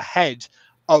practice ahead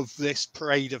of this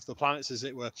parade of the planets, as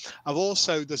it were.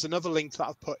 There's another link that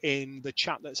I've put in the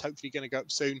chat that's hopefully going to go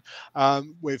up soon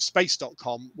with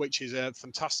space.com, which is a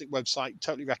fantastic website.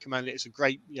 Totally recommend it. It's a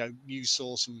great news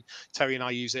source, and Terry and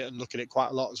I use it and look at it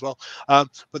quite a lot as well.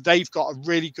 But they've got a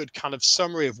really good kind of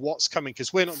summary of what's coming,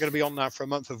 because we're not going to be on now for a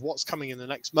month of what's coming in the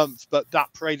next month, but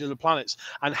that parade of the planets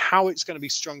and how it's going to be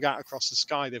strung out across the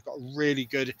sky. They've got a really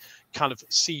good kind of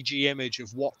CG image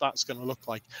of what that's going to look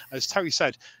like. As Terry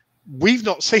said, we've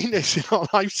not seen this in our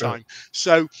lifetime. Right.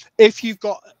 So if you've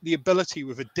got the ability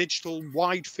with a digital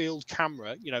wide field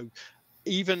camera,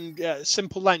 even a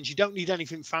simple lens, you don't need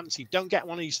anything fancy. Don't get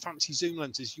one of these fancy zoom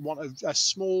lenses. You want a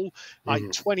small,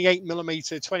 like 28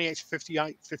 millimeter, 28 to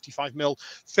 55 mil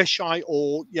fisheye,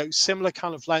 or similar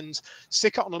kind of lens.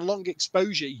 Stick it on a long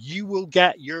exposure. You will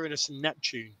get Uranus and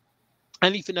Neptune.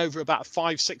 Anything over about a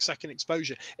 5-6 second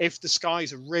exposure, if the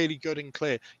skies are really good and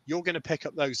clear, you're going to pick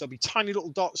up those. There'll be tiny little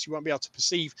dots. You won't be able to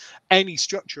perceive any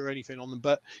structure or anything on them,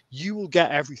 but you will get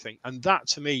everything. And that,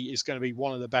 to me, is going to be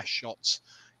one of the best shots,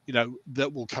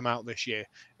 that will come out this year.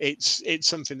 It's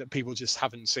something that people just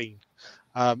haven't seen.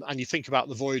 And you think about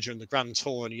the Voyager and the Grand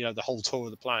Tour and, the whole tour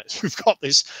of the planets. We've got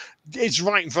this, it's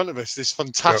right in front of us, this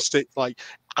fantastic,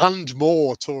 and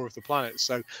more tour of the planets.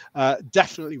 So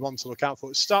definitely one to look out for.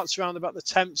 It starts around about the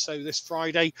 10th. So this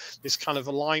Friday, this kind of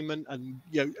alignment and,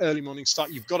 early morning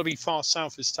start. You've got to be far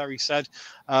south, as Terry said.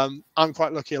 I'm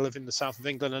quite lucky I live in the south of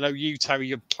England. I know you, Terry,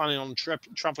 you're planning on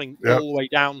traveling all the way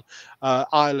down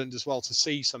Ireland as well to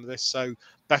see some of this. So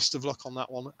best of luck on that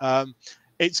one.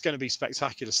 It's going to be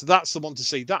spectacular. So that's the one to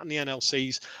see, that and the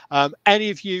NLCs.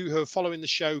 Any of you who are following the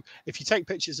show, if you take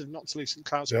pictures of noctilucent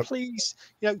clouds, please,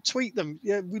 tweet them.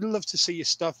 We'd love to see your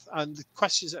stuff and the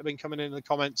questions that have been coming in the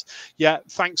comments.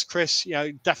 Thanks, Chris.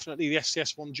 Definitely the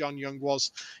STS-1 John Young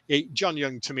was. John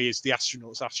Young, to me, is the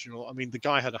astronaut's astronaut. I mean, the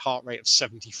guy had a heart rate of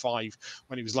 75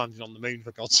 when he was landing on the moon,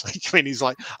 for God's sake. I mean, he's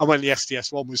like, and when the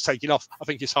STS-1 was taking off, I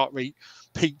think his heart rate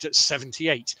peaked at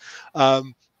 78.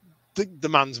 The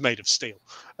man's made of steel,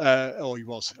 or he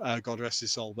was, God rest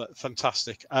his soul, but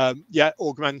fantastic.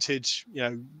 Augmented,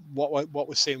 what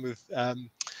we're seeing with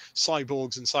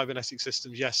cyborgs and cybernetic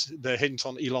systems. Yes, the hint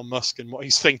on Elon Musk and what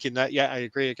he's thinking there. I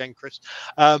agree again, Chris.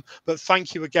 But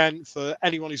thank you again for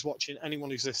anyone who's watching, anyone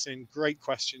who's listening. Great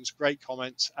questions, great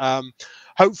comments.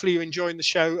 Hopefully you're enjoying the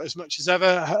show as much as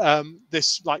ever.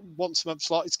 This once a month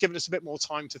slot, it's given us a bit more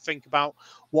time to think about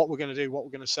what we're going to do, what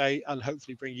we're going to say, and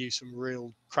hopefully bring you some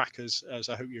real crackers, as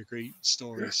I hope you agree,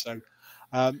 stories. So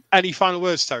any final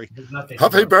words, Terry?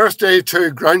 Happy birthday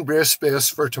to Ground Brace Space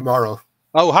for tomorrow.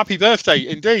 Oh, happy birthday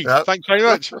indeed. Thanks very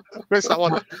much. Missed that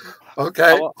one.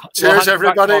 Okay. Cheers,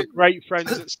 everybody. Great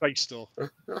friends at Space Store.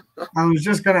 I was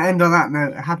just going to end on that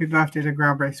note. Happy birthday to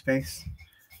Ground Brace Space.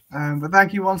 But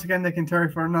thank you once again, Nick and Terry,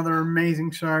 for another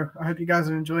amazing show. I hope you guys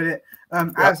have enjoyed it.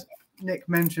 As Nick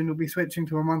mentioned, we'll be switching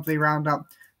to a monthly roundup,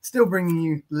 still bringing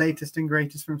you latest and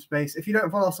greatest from space. If you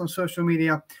don't follow us on social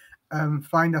media,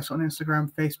 find us on Instagram,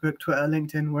 Facebook, Twitter,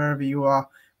 LinkedIn, wherever you are.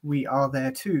 We are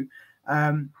there too.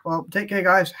 Well, take care,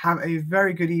 guys. Have a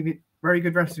very good evening, very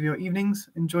good rest of your evenings.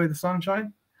 Enjoy the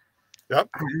sunshine.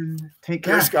 And take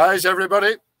care. Cheers, guys,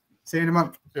 everybody. See you in a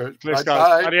month. Cheers, guys.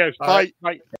 Bye. Adios. Bye.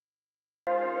 Bye.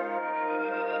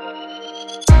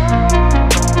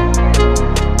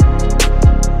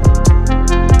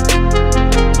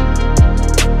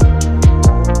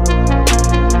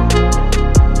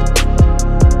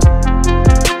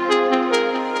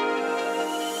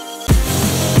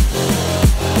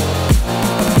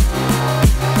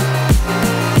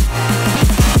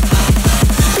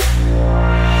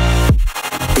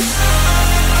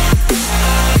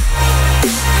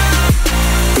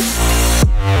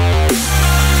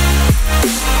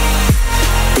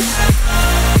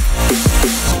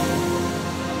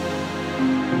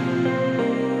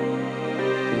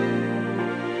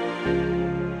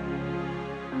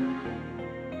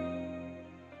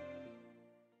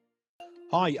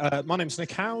 Hi, my name's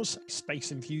Nick Howes,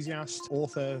 space enthusiast,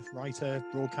 author, writer,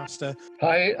 broadcaster.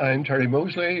 Hi, I'm Terry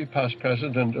Moseley, past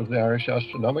president of the Irish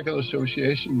Astronomical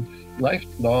Association,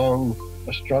 lifelong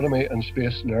astronomy and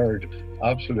space nerd,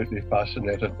 absolutely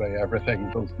fascinated by everything,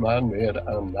 both man-made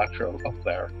and natural up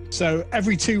there. So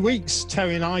every 2 weeks,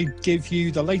 Terry and I give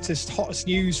you the latest, hottest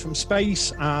news from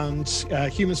space and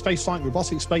human spaceflight,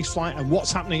 robotic spaceflight, and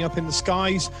what's happening up in the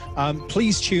skies.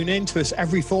 Please tune in to us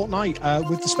every fortnight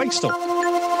with the Space Stuff.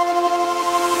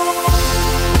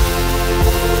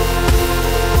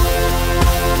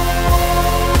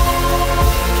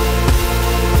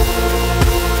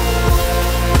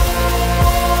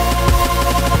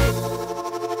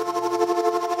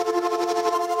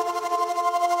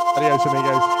 Adios,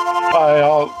 amigos. Bye,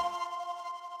 all.